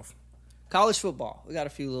head off. college football. We got a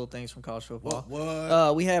few little things from college football.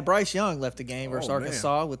 What? We had Bryce Young left the game versus Oh, man.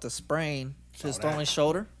 Arkansas with the sprain to his throwing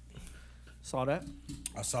shoulder. Saw that?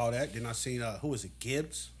 I saw that. Then I seen who was it?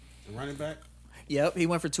 Gibbs, the running back. Yep, he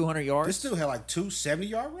went for 200 yards. This dude had like 2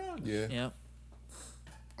 70-yard runs. Yeah. Yep.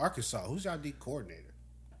 Arkansas. Who's y'all D coordinator?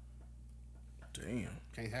 Damn.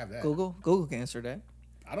 Can't have that. Google can answer that.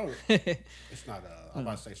 I don't. It's not. I'm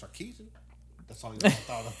about to say Sarkeesian. That's the only one I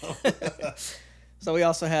thought of. So we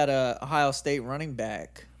also had a Ohio State running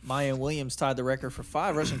back. Mayan Williams tied the record for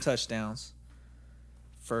 5 rushing touchdowns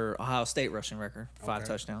for Ohio State rushing record. 5 Okay.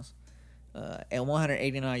 touchdowns. And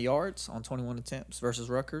 189 yards on 21 attempts versus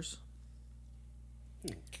Rutgers.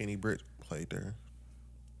 Kenny Britt played there.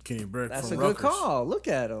 Kenny Britt That's from a good Rutgers. call. Look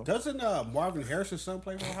at him. Doesn't Marvin Harrison's son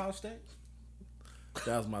play for Ohio State?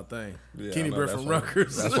 That was my thing. Yeah, Kenny I know, Britt from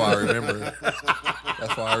Rutgers. That's why I remember it.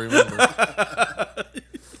 That's why I remember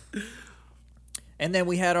it. And then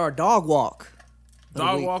we had our dog walk.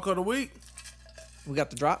 Dog walk of the week. We got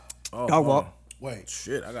the drop. Oh, Dog walk. Wait,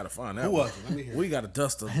 Shit, I gotta find that. who one. was it? Let me hear. We gotta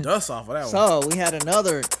dust the dust off of that one. So we had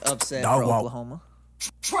another upset Dog for walk. Oklahoma.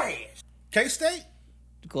 K-State?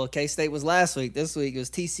 Well, K-State was last week. This week it was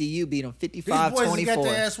TCU beat them These boys got 55-24.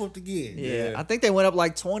 their ass whooped again. Yeah, I think they went up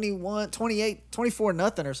like 21, 28, 24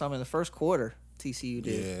 nothing or something in the first quarter. TCU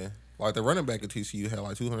did. Yeah. Like the running back at TCU had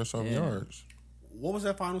like 200-something yards. What was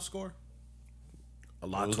that final score? A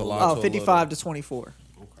lot. It was to a a lot. Oh, to a 55 to 24.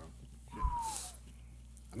 Okay.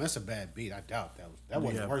 I mean, that's a bad beat. I doubt that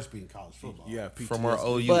wasn't the worst beat in college football. Yeah, From our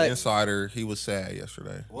OU But- insider, he was sad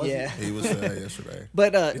yesterday. Was it? Yeah. He was sad yesterday.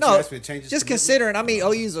 But Did you no, ask me to change his just commitment? considering, I mean,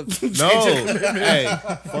 OU's a No, hey,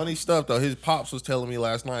 funny stuff though. His pops was telling me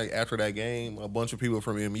last night after that game, a bunch of people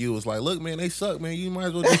from MU was like, "Look, man, they suck, man. You might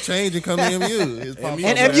as well just change and come to MU." His pops was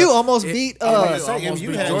and like, MU almost beat almost MU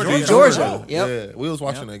beat had Georgia. Georgia. Yep. Yeah, we was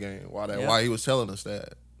watching that game while he was telling us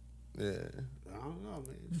that. Yeah, I don't know,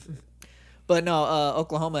 man. But no,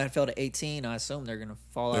 Oklahoma had fell to 18. I assume they're gonna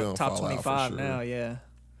fall They're out gonna top fall out for 25 sure. now. Yeah.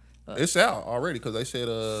 it's out already because they said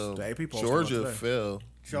The AP poll Georgia came out today.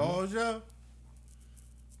 fell.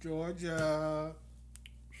 Georgia.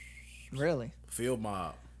 Really. Field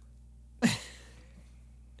mob.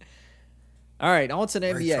 All right, on to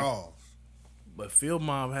the Ray NBA. Charles. But Field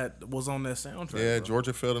Mob was on that soundtrack. Yeah, bro.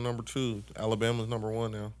 Georgia fell to number 2. Alabama's number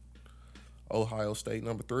 1 now. Ohio State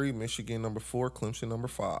number 3. Michigan number 4. Clemson number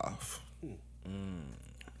 5.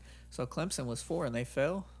 So Clemson was 4 and they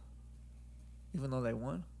fell, even though they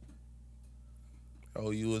won.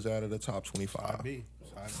 OU is out of the top 25. Side B.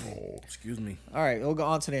 Excuse me. All right, we'll go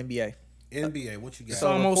on to the NBA. NBA, what you got? It's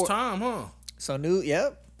almost report- time, huh? So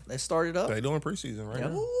they started up. They doing preseason right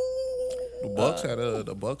Yep. now. The Bucks had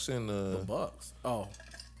the Bucks and The Bucks. Oh,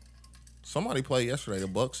 somebody played yesterday. The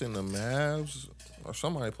Bucks and the Mavs, or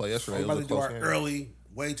somebody played yesterday. It We're was about a to do close our game. early,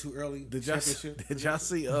 way too early did y'all championship.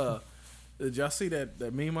 did y'all see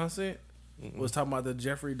that meme I sent? Was talking about the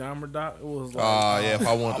Jeffrey Dahmer doc. It was like, Yeah. If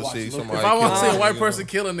I want to watched see Luka. somebody, if I want to see a kill white niggas, person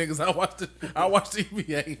killing niggas, I watched the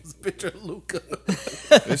NBA. It's a picture of Luca.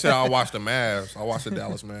 they said I watched the Mavs. I watched the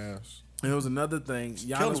Dallas Mavs. And it was another thing.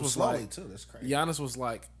 Killed Giannis him was slowly like, too. That's crazy. Giannis was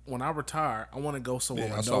like, when I retire, I want to go somewhere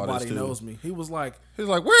Yeah, I where saw this nobody too. knows me. He was like, He's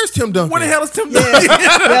like, "Where's Tim Duncan? where the hell is Tim Duncan? Yeah,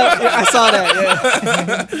 I saw that.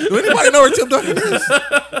 Yeah, Do anybody know where Tim Duncan is?"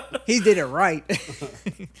 he did it right.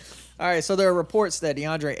 All right, so there are reports that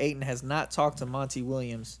DeAndre Ayton has not talked to Monty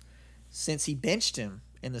Williams since he benched him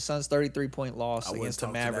in the Suns' 33-point loss I wouldn't against the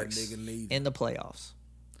talk to that Mavericks nigga neither. in the playoffs.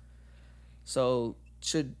 So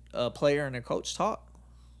should a player and a coach talk?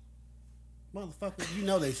 Motherfucker, you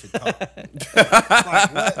know they should talk. Like,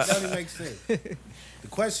 what? That doesn't make sense. The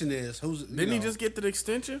question is, who's... Didn't he just get the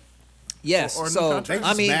extension? Yes. Or a new So contract? They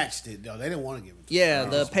just I mean, matched it, though. They didn't want to give it to yeah, him.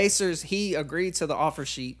 the Pacers. He agreed to the offer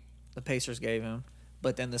sheet the Pacers gave him,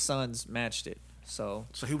 but then the Suns matched it. So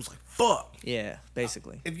So he was like, fuck. yeah,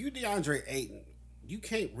 basically. If you DeAndre Ayton, you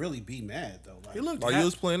can't really be mad, though. Like, He looked Like happy. you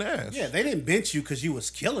was playing ass. yeah, they didn't bench you because you was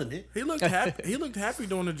killing it. He looked happy. He looked happy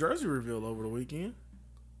doing the jersey reveal over the weekend.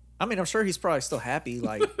 I mean, I'm sure he's probably still happy,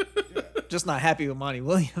 like just not happy with Monty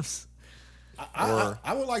Williams.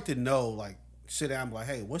 I would like to know, like, sit down and be like,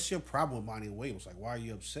 hey, what's your problem with Monty Williams? Like, why are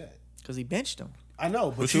you upset? Because he benched him. I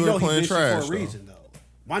know, but you you were know he playing benched you trash, for a reason, though.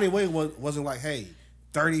 Monty Williams wasn't like, hey,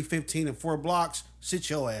 30, 15, and 4 blocks, sit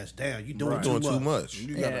your ass down. You doing, Doing too too much. much.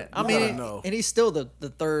 You Yeah, gotta, I you mean, gotta know. and he's still the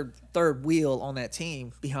third wheel on that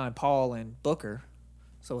team behind Paul and Booker.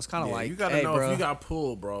 So it's kind of Yeah, like, you gotta hey, know bro, if you got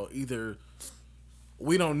pulled, bro. Either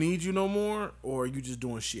we don't need you no more, or you just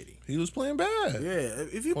doing shitty. He was playing bad. Yeah,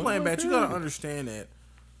 if you Point playing blank bad, you gotta period. understand that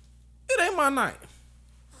it ain't my night.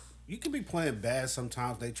 You can be playing bad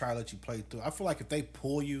sometimes. They try to let you play through. I feel like if they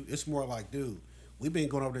pull you, it's more like, dude, we've been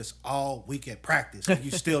going over this all week at practice, and you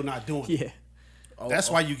still not doing it. yeah. That's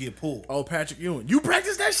why you get pulled. Oh, Patrick Ewing, you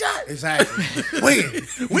practice that shot? Exactly. When?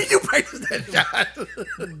 When you practice that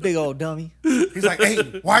shot? Big old dummy. He's like,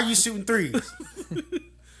 hey, why are you shooting threes?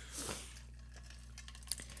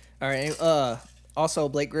 All right. Also,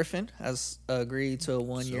 Blake Griffin has agreed to a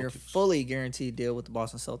 1-year Celtics. fully guaranteed deal with the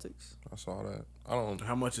Boston Celtics. I saw that. I don't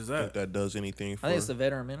How much is think that? that does anything for. I think it's the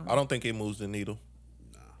veteran minimum. I don't think it moves the needle.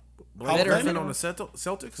 Blake Veteran Griffin minimum. on the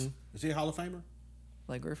Celtics? Is he a Hall of Famer?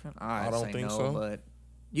 Blake Griffin? I don't say think no, so. but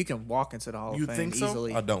you can walk into the Hall You of Fame think so?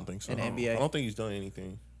 easily. I don't think so. In the NBA. I don't think he's done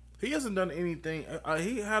anything. He hasn't done anything.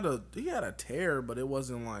 He had a tear, but it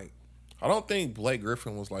wasn't like I don't think Blake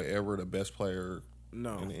Griffin was like ever the best player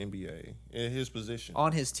no in the NBA in his position.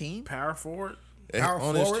 On his team? power forward. Power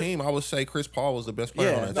his forward? team, I would say Chris Paul was the best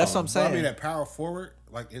player Yeah, on that that's team. what I'm saying. I mean, at power forward,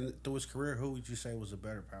 like through his career, who would you say was a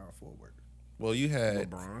better power forward? Well, you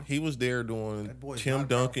had LeBron. he was there doing That boy's Tim not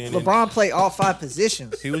Duncan. and- LeBron played all 5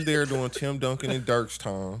 positions. He was there doing Tim Duncan and Dirk's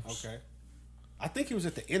times. Okay. I think he was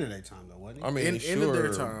at the end of their time, though, wasn't he? I mean, In sure,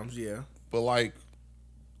 their times, yeah. but like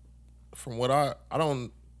from what I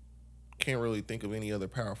can't really think of any other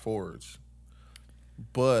power forwards.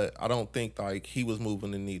 But I don't think like he was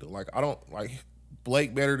moving the needle. Like I don't like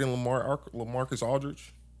Blake better than LaMarcus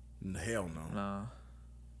Aldridge. Hell no. Nah.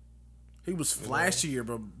 He was flashier,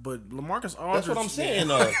 but LaMarcus Aldridge. That's what I'm saying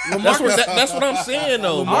though. That's what I'm saying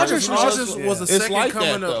though. LaMarcus Marcus Aldridge was the It's second like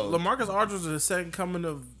coming that, of though. LaMarcus Aldridge was the second coming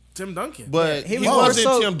of Tim Duncan. But he he, was wasn't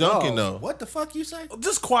so- Tim Duncan no. though. What the fuck you say?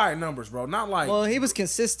 Just quiet numbers, bro. Not like Well, he was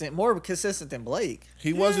consistent, more consistent than Blake.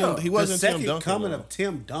 He wasn't. He The wasn't Tim second Duncan. coming though. of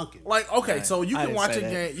Tim Duncan. like okay. So you I can didn't watch say a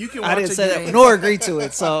that. game. You can I watch didn't a say that, game. nor agree to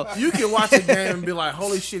it. So You can watch a game and be like,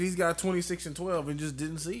 "Holy shit, he's got 26 and 12," and just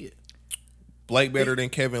didn't see it. Blake better than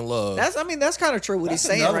Kevin Love. that's kind of true what he's That's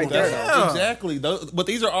saying another right one. there. That's- Though. Yeah. Exactly. But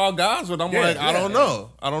these are all guys. But I'm Yeah, like, I yeah. don't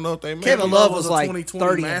know. I don't know if they made Kevin it. Love was was a like 2020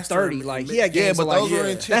 30 and master 30. in- Like he had Yeah, games but like those were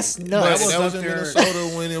in that's But nuts. was that was up in there.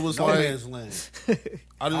 Minnesota when it was No like. man's land. I just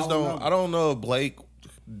I don't don't. know. I don't know if Blake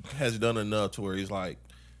has done enough to where he's like,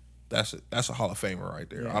 that's a Hall of Famer right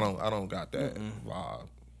there. Yeah. I don't got that vibe.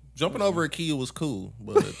 Jumping over a key was cool,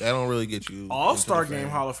 but that don't really get you All-Star into the game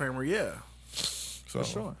fame. Hall of Famer, yeah. So,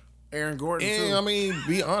 Sure. Aaron Gordon And too. I mean,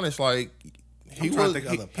 be honest, like he I'm trying was to think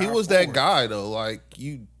of the he power was that forwards. guy though. Like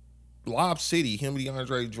you, Lob City, him,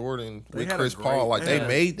 DeAndre Jordan They with had a Chris great- Paul, like they they had-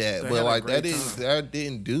 made that, they but had a like great that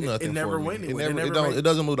didn't do nothing. never for me. went It anywhere. They never, never made- it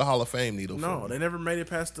doesn't move the Hall of Fame needle. No, for they me. never made it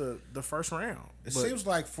past the first round. It But seems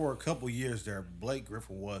like for a couple years there, Blake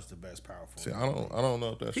Griffin was the best power See, forward. I don't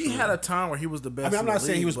know if that's he true. had a time where he was the best. I mean, I'm in the not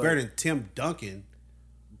saying he league, was but- better than Tim Duncan.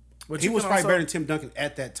 but He you was can probably also- better than Tim Duncan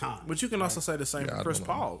at that time. But you can also say the same Yeah, I for Chris don't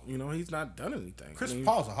know. Paul. You know, he's not done anything. Chris I mean,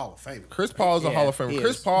 Paul's a Hall of Famer. Chris Paul's a Yeah, Hall of Famer. he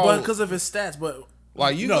Chris is. Paul, but because of his stats, but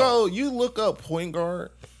like you No. go, you look up point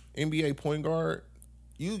guard, NBA point guard.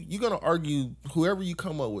 You're gonna argue whoever you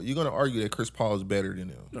come up with. You're gonna argue that Chris Paul is better than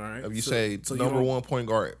him. All right. If you So- say so you number don't- one point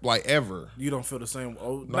guard like ever, you don't feel the same.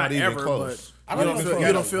 Oh, Not not even ever, close. I but don't you even don't feel, think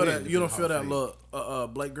you don't he feel had a that. win You in don't the feel Hall that. of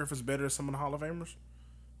Look, Blake Griffin's better than some of the Hall of Famers.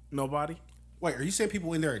 Nobody. Wait, are you saying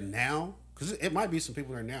people in there now? Because it might be some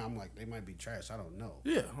people in there now. I'm like, they might be trash. I don't know.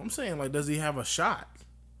 Yeah, I'm saying like, does he have a shot?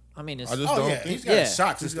 I mean, it's I just Oh don't yeah, think. he's got Yeah.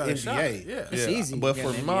 shots. He's It's got the a shot. NBA. Yeah. It's easy. But Yeah, for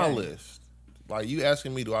NBA. my list, like you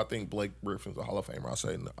asking me, do I think Blake Griffin's a Hall of Famer? I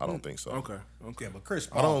say no, I don't think so. Okay. Yeah, but Chris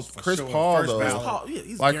I Paul. don't- Chris Paul, though. Paul, yeah,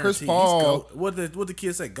 he's Like Chris guaranteed. Paul- He's what the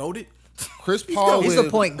kids say, goated. Chris Paul, he's with,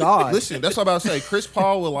 the point guard. Listen, that's what I'm about to say. Chris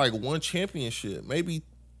Paul with like one championship, maybe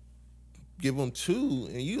give him two,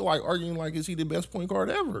 and you like arguing like, is he the best point guard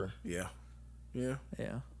ever? Yeah, yeah.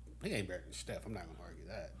 yeah. He ain't better than Steph. I'm not gonna argue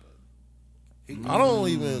that. I don't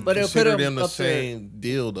even But it'll put consider him them the up there. same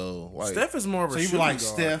deal though. Like Steph is more of a So you shooting were like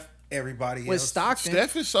guard. Steph, everybody With else. Stockton,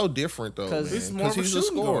 Steph is so different though, 'Cause man, he's more of a he's a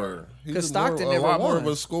shooting scorer. guard. He's 'Cause a Stockton more, never a lot more won. of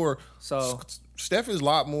a scorer. So- Steph is a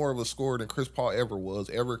lot more of a scorer than Chris Paul ever was,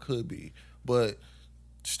 ever could be. But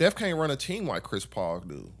Steph can't run a team like Chris Paul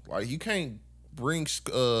do. Like you can't bring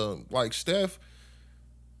like Steph.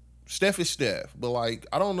 Steph is Steph, but like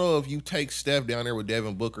I don't know if you take Steph down there with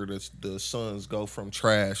Devin Booker, the Suns go from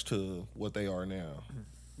trash to what they are now.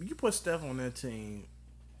 You put Steph on that team.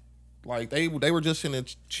 Like they were just in a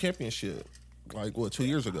championship, like what 2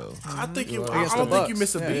 years ago. I think you. I Against don't the think you Bucks.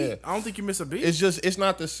 miss a beat. Yeah. I don't think you miss a beat. It's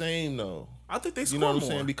not the same though. I think they score You know what I'm more.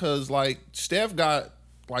 saying? Because like Steph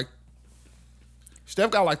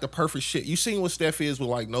got like the perfect shit. You seen what Steph is with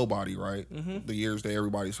like nobody, right? The years that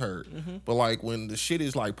everybody's hurt. But like when the shit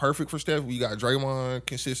is like perfect for Steph, you got Draymond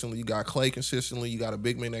consistently, you got Clay consistently, you got a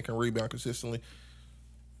big man that can rebound consistently.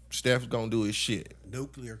 Steph's gonna do his shit.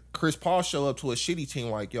 Nuclear. Chris Paul show up to a shitty team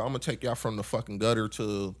like, yo, I'm gonna take y'all from the fucking gutter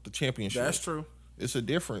to the championship. That's true. It's a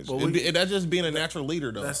difference. But That's just being a natural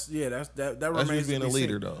leader though. That That's remains just being to a be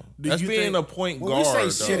leader seen. though. Do That's you being think- a point When guard.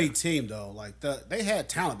 we say though. shitty team though, like they had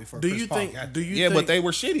talent before. Do Chris you Paul think? got Do there. you? Yeah, think, but they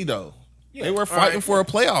were shitty though. Yeah. They were All fighting right. for a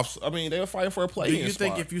playoffs. I mean, they were fighting for a play-in Do you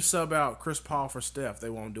think spot. if you sub out Chris Paul for Steph, they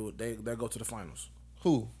won't do it? They'll go to the finals.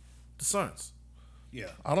 Who? The Suns. Yeah.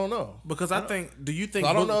 I don't know. Because I think. Do you think?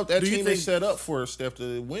 I don't know if that do you team think, is set up for Steph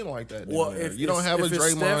to win like that. Well, down there. if you don't it's- have a if it's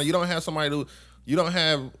Draymond, Steph- you don't have somebody who, you don't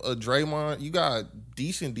have a Draymond. You got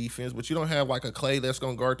decent defense, but you don't have like a Clay that's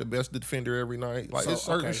gonna guard the best defender every night. Like So, it's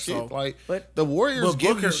certain okay, shit. so- Like But- the Warriors but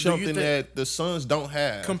give Booker, you do you something think- that the Suns don't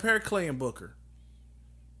have. compare Clay and Booker?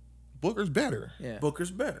 Booker's better. Yeah.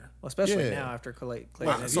 Booker's better. Well, especially Yeah. now after Clay.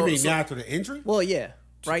 Wow, so- you mean so- now after the injury? Well, yeah.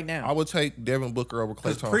 right now. I would take Devin Booker over Klay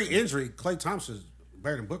Thompson. Pre-injury, Klay Thompson's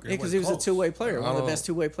better than Booker. Yeah, because he was a two-way player, one of the best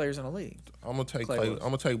two-way players in the league. I'm gonna take Klay. I'm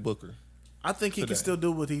gonna take Booker. I think he can still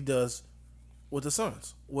do what he does with the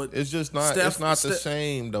Suns. It's just not. It's not the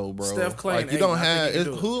same though, bro. Steph, Klay, like and you don't Ayton,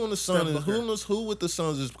 have who on the Suns. Who with the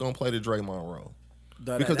Suns is gonna play the Draymond role?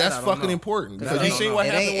 Because that's fucking important. Because you seen what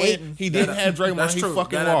happened when he didn't have Draymond. He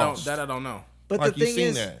fucking lost. That I don't know. But like the thing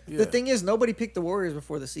is, the thing is, nobody picked the Warriors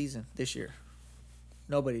before the season this year.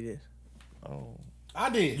 Nobody did. Oh, I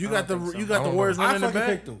did. You got the Warriors running the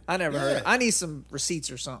back. I never heard. I need some receipts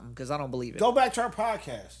or something because I don't believe it. Go back to our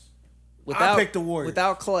podcast. I picked the Warriors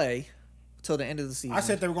without Klay till the end of the season. I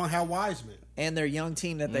said they were going to have Wiseman and their young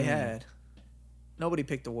team that they had. Nobody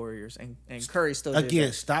picked the Warriors, and Curry still did.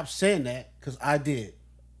 Again, stop saying that because I did.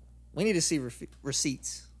 We need to see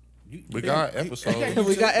receipts. We got episodes.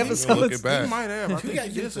 We got episodes. Look it back. You might have. I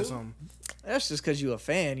think you did say something. That's just because you're a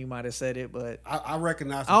fan. You might have said it, but I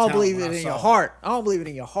recognize. I don't believe it in your heart. I don't believe it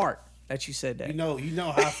in your heart that you said that. You know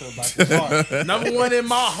how I feel about your heart. Number one in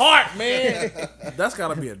my heart, man. That's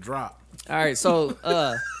got to be a drop. All right, so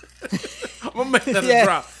I'm gonna make that a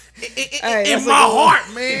drop. In my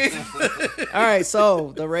heart, man. All right,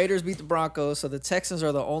 so the Raiders beat the Broncos, so the Texans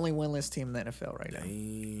are the only winless team in the NFL right now.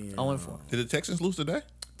 0-4. Did the Texans lose today?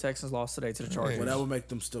 Texans lost today to the Chargers. Well, that would make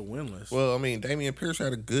them still winless. Well, I mean, Dameon Pierce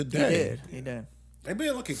had a good day. He did. They've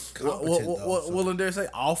been looking competent, what will Dare say?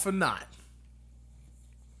 Off or not?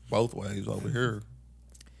 Both ways over here.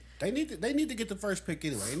 They need to get the first pick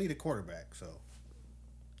anyway. They need a quarterback, so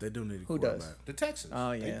they do need a Who quarterback. does? The Texans.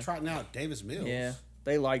 Oh yeah, they trotting out Davis Mills. Yeah,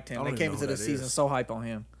 they liked him. They came into the season so hype on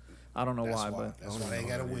him. I don't know why, but that's why they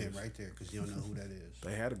got to win right there because you don't know who that is.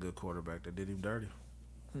 They had a good quarterback that did him dirty.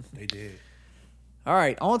 They did. All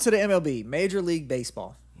right, on to the MLB, Major League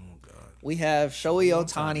Baseball. Oh God. We have Shohei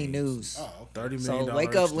Ohtani news. Oh, $30 million. So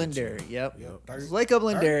Wake Up Lindari. Yep. Wake Up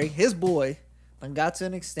Lindari, his boy, then got to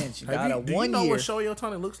an extension. Do you know what Shohei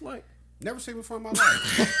Ohtani looks like? Never seen before in my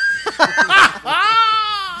life.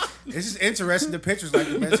 It's just interesting. The pictures like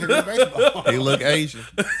the best hitter in baseball. He look Asian.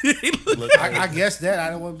 I guess that.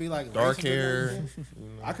 I don't want to be like dark hair.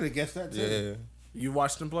 I could have guessed that too. Yeah. You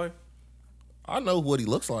watched him play? I know what he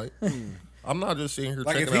looks like. I'm not just sitting here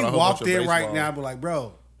like checking if out a he whole walked bunch of in baseball. right now, I'd be like,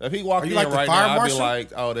 bro. If he walked in like the right fire now, I'd be marshal?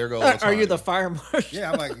 like, oh, there goes Ohtani. Are you the fire marshal?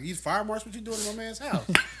 Yeah, I'm like, you fire marshal? What you doing in my man's house?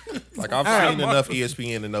 Like I've seen enough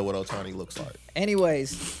ESPN to know what Ohtani looks like.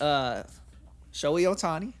 Anyways, Shohei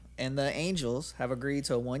Ohtani and the Angels have agreed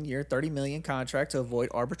to a 1-year, $30 million contract to avoid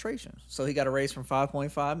arbitration. So he got a raise from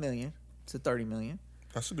 $5.5 million to $30 million.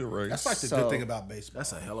 That's a good raise. That's like the good thing about baseball.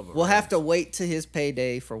 That's a hell of a We'll raise. have to wait to his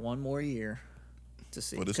payday for one more year to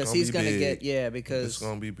see. Because he's going to get, because it's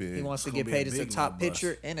going to be big. He wants to get paid as a top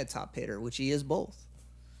pitcher and a top hitter, which he is both.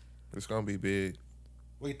 It's going to be big.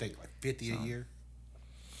 What do you think, like 50 a year?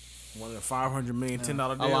 One of the $500 million, $10 deals.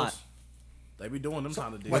 A lot. They be doing them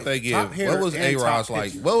kind of deals. What they give? What was A-Rod's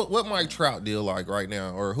like? What Mike Trout deal like right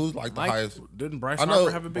now? Or who's like the highest? Didn't Bryce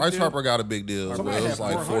Harper have a big deal? Bryce Harper got a big deal. It was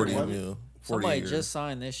like 40 $400, mil. Somebody just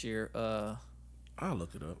signed this year. I'll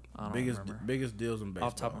look it up. I don't remember. Biggest deals in baseball.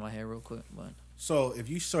 Off the top of my head real quick. But So if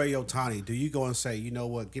you Shohei Ohtani, do you go and say, you know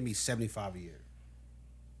what, give me 75 a year?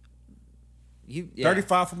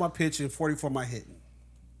 35 for my pitching, 40 for my hitting.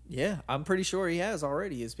 Yeah, I'm pretty sure he has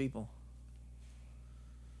already his people.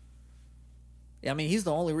 Yeah, I mean, he's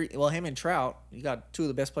the only him and Trout, you got two of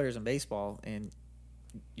the best players in baseball, and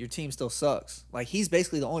your team still sucks. Like, he's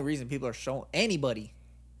basically the only reason people are anybody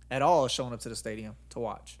at all is showing up to the stadium to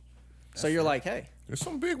watch. So you're like, hey. There's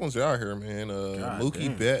some big ones out here, man.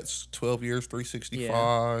 Mookie Betts, 12 years,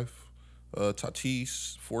 365.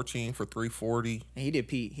 Tatis, 14 for 340. And he did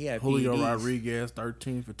Pete. He had Julio PEDs. Rodriguez,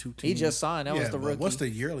 13 for 210. He just signed. That was the rookie. What's the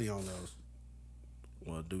yearly on those?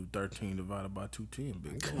 Well, do 13 divided by 210,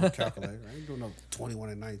 big I ain't doing a calculator. I ain't doing no 21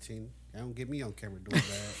 and 19. Don't get me on camera doing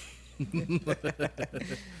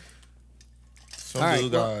that. Some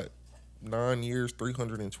dude got 9 years,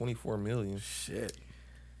 324 million. Shit.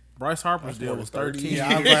 Bryce Harper's deal was 13. Yeah,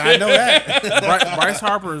 I know that. Bryce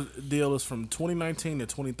Harper's deal is from 2019 to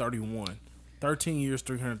 2031. 13 years,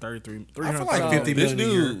 333. I feel like 50 million a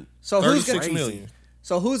year. So who's gonna 36 million.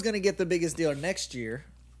 So who's going to get the biggest deal next year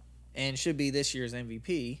and should be this year's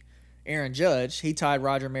MVP? Aaron Judge. He tied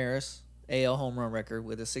Roger Maris AL home run record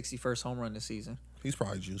with his 61st home run this season. He's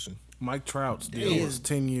probably juicing. Mike Trout's deal was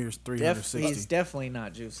 10 years, 360. He's definitely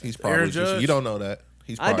not juicing. He's probably Aaron juicing. Judge? You don't know that.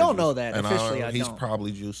 I don't know that. And Officially, I he's don't.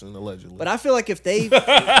 probably juicing allegedly. But I feel like if they,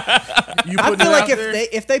 I feel like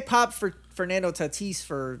if they pop for Fernando Tatis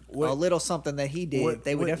for a little something that he did,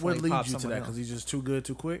 they would definitely pop you to someone that else. because he's just too good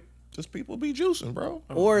too quick. just people be juicing, bro.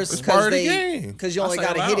 Or it's It's part because of the game. you only I say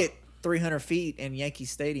got to it hit out. it 300 feet in Yankee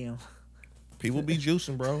Stadium. People be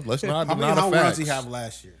juicing, bro. Let's not How many deny the home runs facts. he have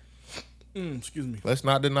last year? Excuse me. Let's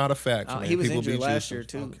not deny the facts, man. He was People injured be last juicing. year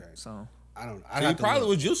too. Okay. So I don't. So he probably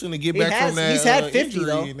was juicing to get He back has- from that. he's had 50 injury.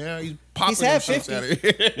 though. Now he's popping He's had them shits 50. out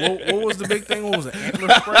of here. What was the big thing? What was it? Antler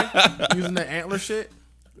spray? Using the antler shit?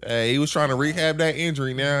 Hey, he was trying to rehab that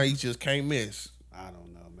injury. Now he just can't miss. I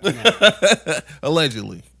don't know, man.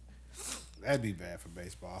 Allegedly. That'd be bad for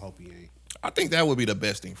baseball. I hope he ain't. I think that would be the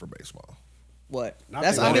best thing for baseball. what? Not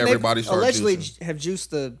That's that I mean, everybody they start allegedly juicing. have juiced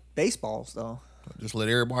the baseballs though. Just let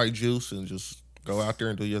everybody juice and just go out there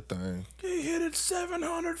and do your thing. He hit it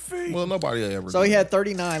 700 feet. Well, nobody will ever. So do he that. had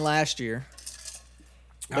 39 last year,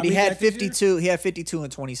 How but he many had got this year? 52. He had 52 in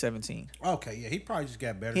 2017. Okay, yeah, he probably just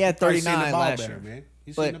got better. He had probably seen 39 the ball last better, year. man.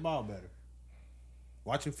 He's But- seen the ball better.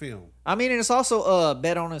 Watching film. I mean, and it's also a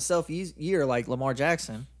bet on himself year like Lamar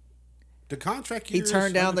Jackson. The contract He year turned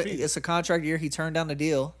is down the. undefeated. It's a contract year. He turned down the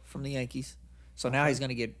deal from the Yankees, so now he's going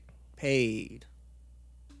to get paid.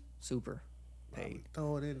 Super paid.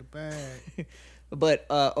 Throw it in the bag. But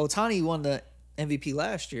Otani won the MVP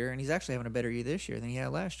last year, and he's actually having a better year this year than he had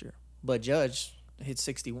last year. But Judge hit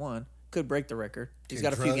 61, could break the record. He's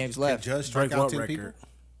got a few games left. Can Judge strike Break out what 10 record? people?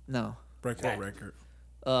 No, Break what record?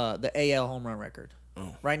 the AL home run record.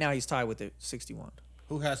 Oh. Right now he's tied with it, 61.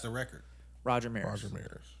 Who has the record? Roger Maris. Roger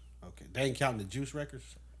Maris. Okay, they ain't counting the juice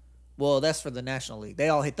records. Well, that's for the National League. They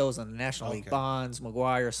all hit those in the National League. Okay. Bonds,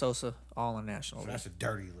 McGuire, Sosa, all in National So League. that's a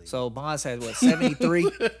dirty league. So Bonds had what 73.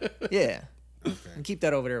 Yeah, okay. and keep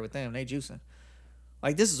that over there with them. They juicing.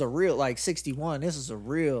 Like this is a real 61. This is a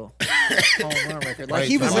real home run record. Like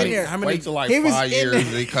he was in there. Wait till like he was 5 in years there. and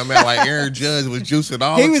they come out like Aaron Judge was juicing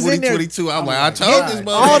all He of was in there. 2022. I'm like, I told this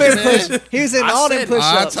All them motherfucker. push. He was in all them said- push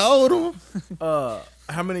I ups. told him.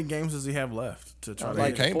 How many games does he have left to try to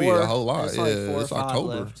Like, hit? can't be a whole lot. It's like Yeah, 4 or it's 5 October.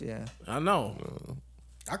 left. Yeah, I know.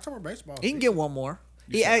 October baseball. he can get one more.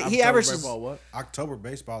 He October averages. baseball, what? October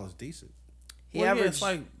baseball is decent. He Well, yeah, averages. it's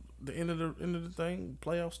like the end of the thing,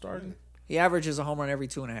 playoff starting. He averages a home run every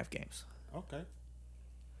 2.5 games. Okay.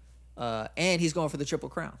 And he's going for the Triple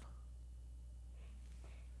Crown.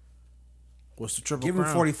 What's the triple Give him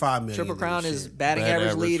crown? 45 million. Triple Crown is shit. batting Bat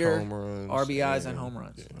average average, leader, home runs, RBIs, and and- home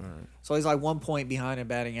runs. yeah. So he's like 1 point behind in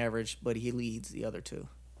batting average, but he leads the other two.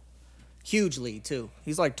 Huge lead too.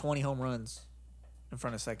 He's like 20 home runs in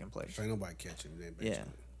front of second place. Ain't nobody catching him. Yeah.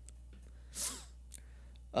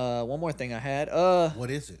 One more thing I had.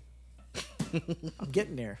 What is it? I'm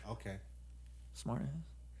getting there. Okay. Smart.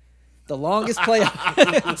 The longest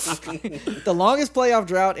playoff the longest playoff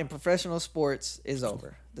drought in professional sports is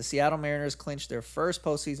over. The Seattle Mariners clinched their first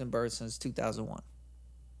postseason berth since 2001.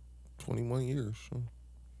 21 years.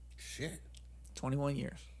 Shit. 21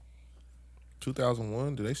 years.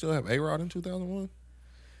 2001. Do they still have A-Rod in 2001?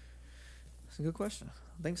 That's a good question.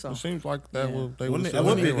 I think so. It seems like that Yeah. would they Wouldn't would it- still That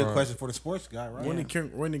would have be a good A-Rod. question for the sports guy, right? When did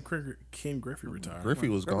Ken Griffey retire? Griffey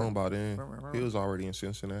was gone by then. He was already in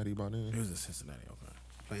Cincinnati by He then. was in Cincinnati. Okay.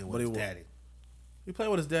 Playing But with he his wa- daddy. He played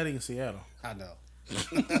with his daddy in Seattle. I know.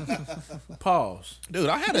 Pause. Dude,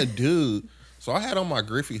 I had a dude. So I had on my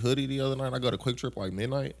Griffey hoodie the other night. I go to Quick Trip like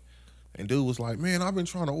midnight. And dude was like, man, I've been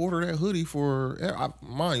trying to order that hoodie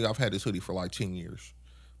mind you, I've had this hoodie for like 10 years.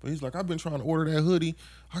 But he's like, I've been trying to order that hoodie.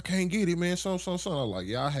 I can't get it, man. Some. I was like,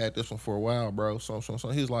 yeah, I had this one for a while, bro. Some.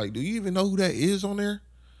 He's like, do you even know who that is on there?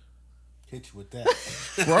 Hit you with that.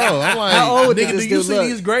 Bro, I'm like, How old did Nigga, this do you dude see look?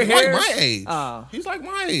 these gray he's like hairs? my age. Oh. He's like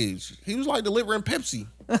my age. He was like delivering Pepsi.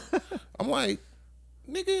 I'm like,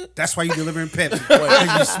 nigga, That's why you delivering Pepsi.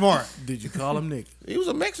 Because you smart. Did you call him Nick? he was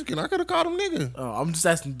a Mexican. I could have called him nigga. Oh, I'm just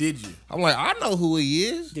asking. Did you? I'm like, I know who he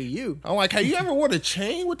is. Do you? I'm like, have you ever worn a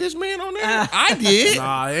chain with this man on there? I did.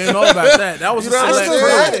 Nah, I didn't know about that. That was You a know what I'm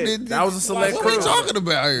select saying? crew. That was a select What are we crew. talking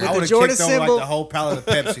about here? I the would have Jordan kicked over symbol like the whole pallet of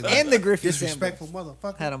Pepsi. Like, and the Griffey disrespectful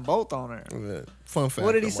motherfucker. Had them both on there. Yeah, fun fact.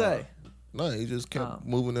 What did he I'm say? like, no, he just kept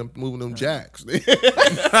moving them jacks. Moving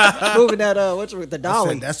that what's the I dolly?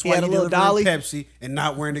 said, that's He why had you a little delivering dolly. Pepsi and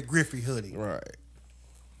not wearing the Griffey hoodie. Right.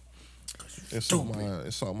 It's on my I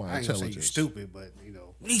ain't gonna say you intelligence. stupid, but you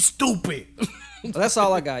know. He's stupid. Well, that's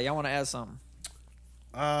all I got. Y'all want to add something?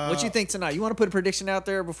 Uh, What you think tonight? You want to put a prediction out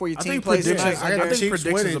there before your I team think plays predictions- tonight? I got I the think Chiefs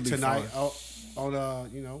predictions will winning be tonight fun.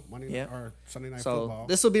 on Monday Yeah. or Sunday night So football.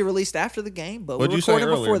 this will be released after the game, but What'd we're you say recording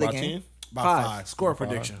earlier? before the By game. 10? by five. five. Score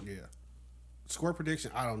prediction. Yeah. Score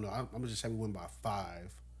prediction. I don't know. I'm gonna just say we win by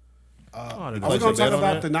 5. Oh, Are the we gonna Dodgers talk bet on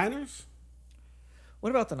about that? the Niners? What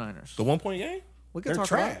about the Niners? The 1-point game? We could They're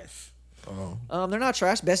talk about it. trash. Oh, They're not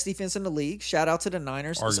trash. Best defense in the league. Shout out to the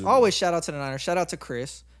Niners. It's Arguably. always shout out to the Niners. Shout out to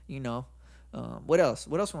Chris. You know. What else?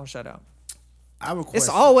 What else we want to shout out? I have a question. It's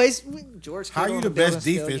always George. How are Kittle you in the building best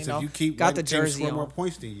still, defense you know? if you keep got the letting teams jersey score more on?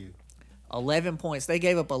 points than you? 11 points. They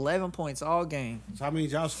gave up 11 points all game. So how many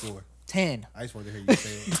did y'all score? 10. I just wanted to hear you say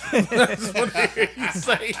it. I just wanted to hear you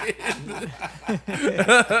say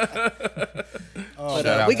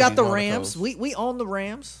it. We got the Rams. We own the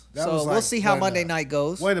Rams. So we'll see how Monday night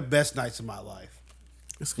goes. One of the best nights of my life.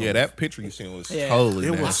 Yeah, that picture you seen was totally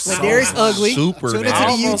it was nasty. Lindari's ugly. Super Tune into the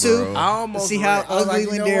nasty, YouTube. bro. I almost See how ugly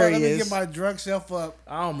Lindari Let me is. get my drunk self up.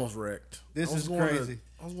 I almost wrecked. This is going crazy.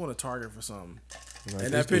 I was going to Target for something. Like,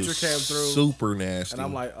 and that picture came through. Super nasty. And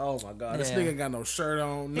I'm like, oh my God, this nigga got no shirt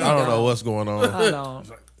on. I don't know what's going on. I know.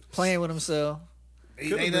 Playing with himself.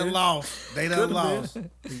 They done lost. They done lost.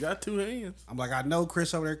 He got two hands. I'm like, I know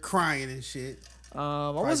Chris over there crying and shit. I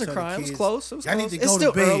wasn't crying. It was close. It was I need close. to It's go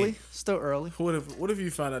still to bed. early. Still early. What if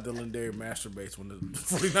you find out that Lindari masturbates when the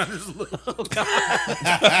 49ers lose?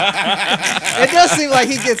 It does seem like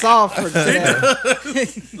he gets off for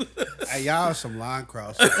that. Hey, y'all some line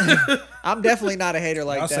crossers. I'm definitely not a hater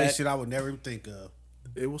like Y'all say that. shit I would never even think of.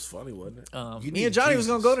 It was funny, wasn't it? You Me need and Johnny was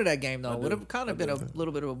Jesus. gonna go to that game though. Would have kind of been a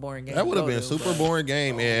little bit of a boring game. That would have to been a go to, super but boring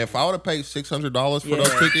game. And if I would have paid $600 for Yeah.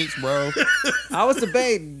 those tickets, bro, I was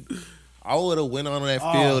debating. I would have went on that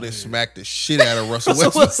field and smacked the shit out of Russell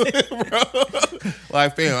Wilson, bro.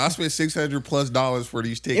 Like, fam, I spent $600+ for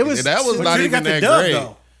these tickets, was- and that was But not you even got the that dub, great.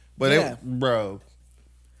 though. But Yeah. bro,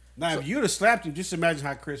 Now, if you'd have slapped him, just imagine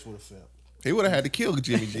how Chris would have felt. he would have had to kill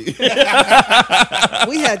Jimmy G.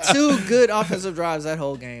 We had two good offensive drives that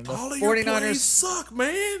whole game. The All of your plays 49ers, suck,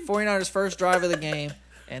 man. 49ers first drive of the game,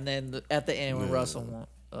 and then at the end when Russell won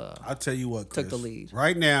I'll tell you what, Chris. Took the lead.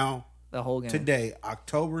 Right now, the whole game. today,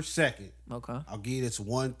 October 2nd, Okay. I'll give you this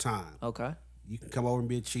one time. Okay. You can come over and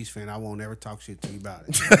be a Chiefs fan. I won't ever talk shit to you about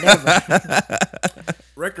it.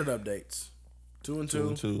 Record updates. 2-2.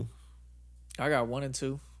 2-2. I got 1 and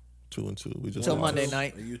 2 2-2. We just till lost. Monday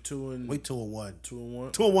night. Are you 2-1? We 2-1.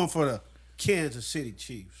 2-1. 2-1 for the Kansas City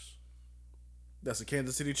Chiefs. That's the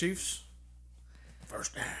Kansas City Chiefs.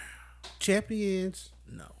 First down. Champions.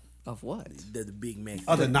 No. Of what? They're the big man.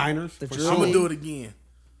 Oh, the Niners. the for Drew I'm sure. gonna do it again.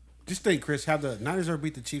 Just think, Chris, have the Niners ever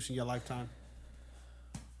beat the Chiefs in your lifetime?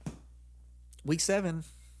 Week 7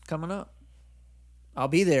 coming up. I'll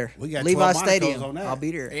be there. We got Levi 12 Monaco's Stadium. on that. I'll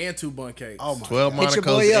be there. And 2 bun cakes. Oh my 12 God. Hit your Monaco's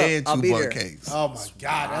boy up. and I'll 2 be bun there. cakes. Oh my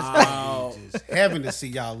God, that's gonna be just heaven to see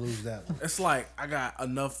y'all lose that one. It's like I got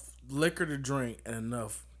enough liquor to drink and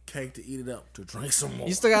enough cake to eat it up to drink some more.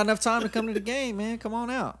 You still got enough time to come to the game, man. Come on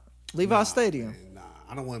out. Levi Stadium. Man, nah,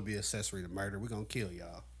 I don't want to be accessory to murder. We're gonna kill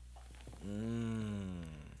y'all.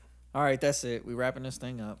 All right, that's it. We wrapping this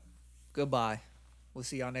thing up. Goodbye. We'll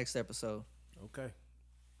see y'all next episode. Okay.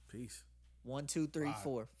 Peace. 1, 2, 3,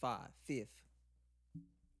 4, 5, 5th.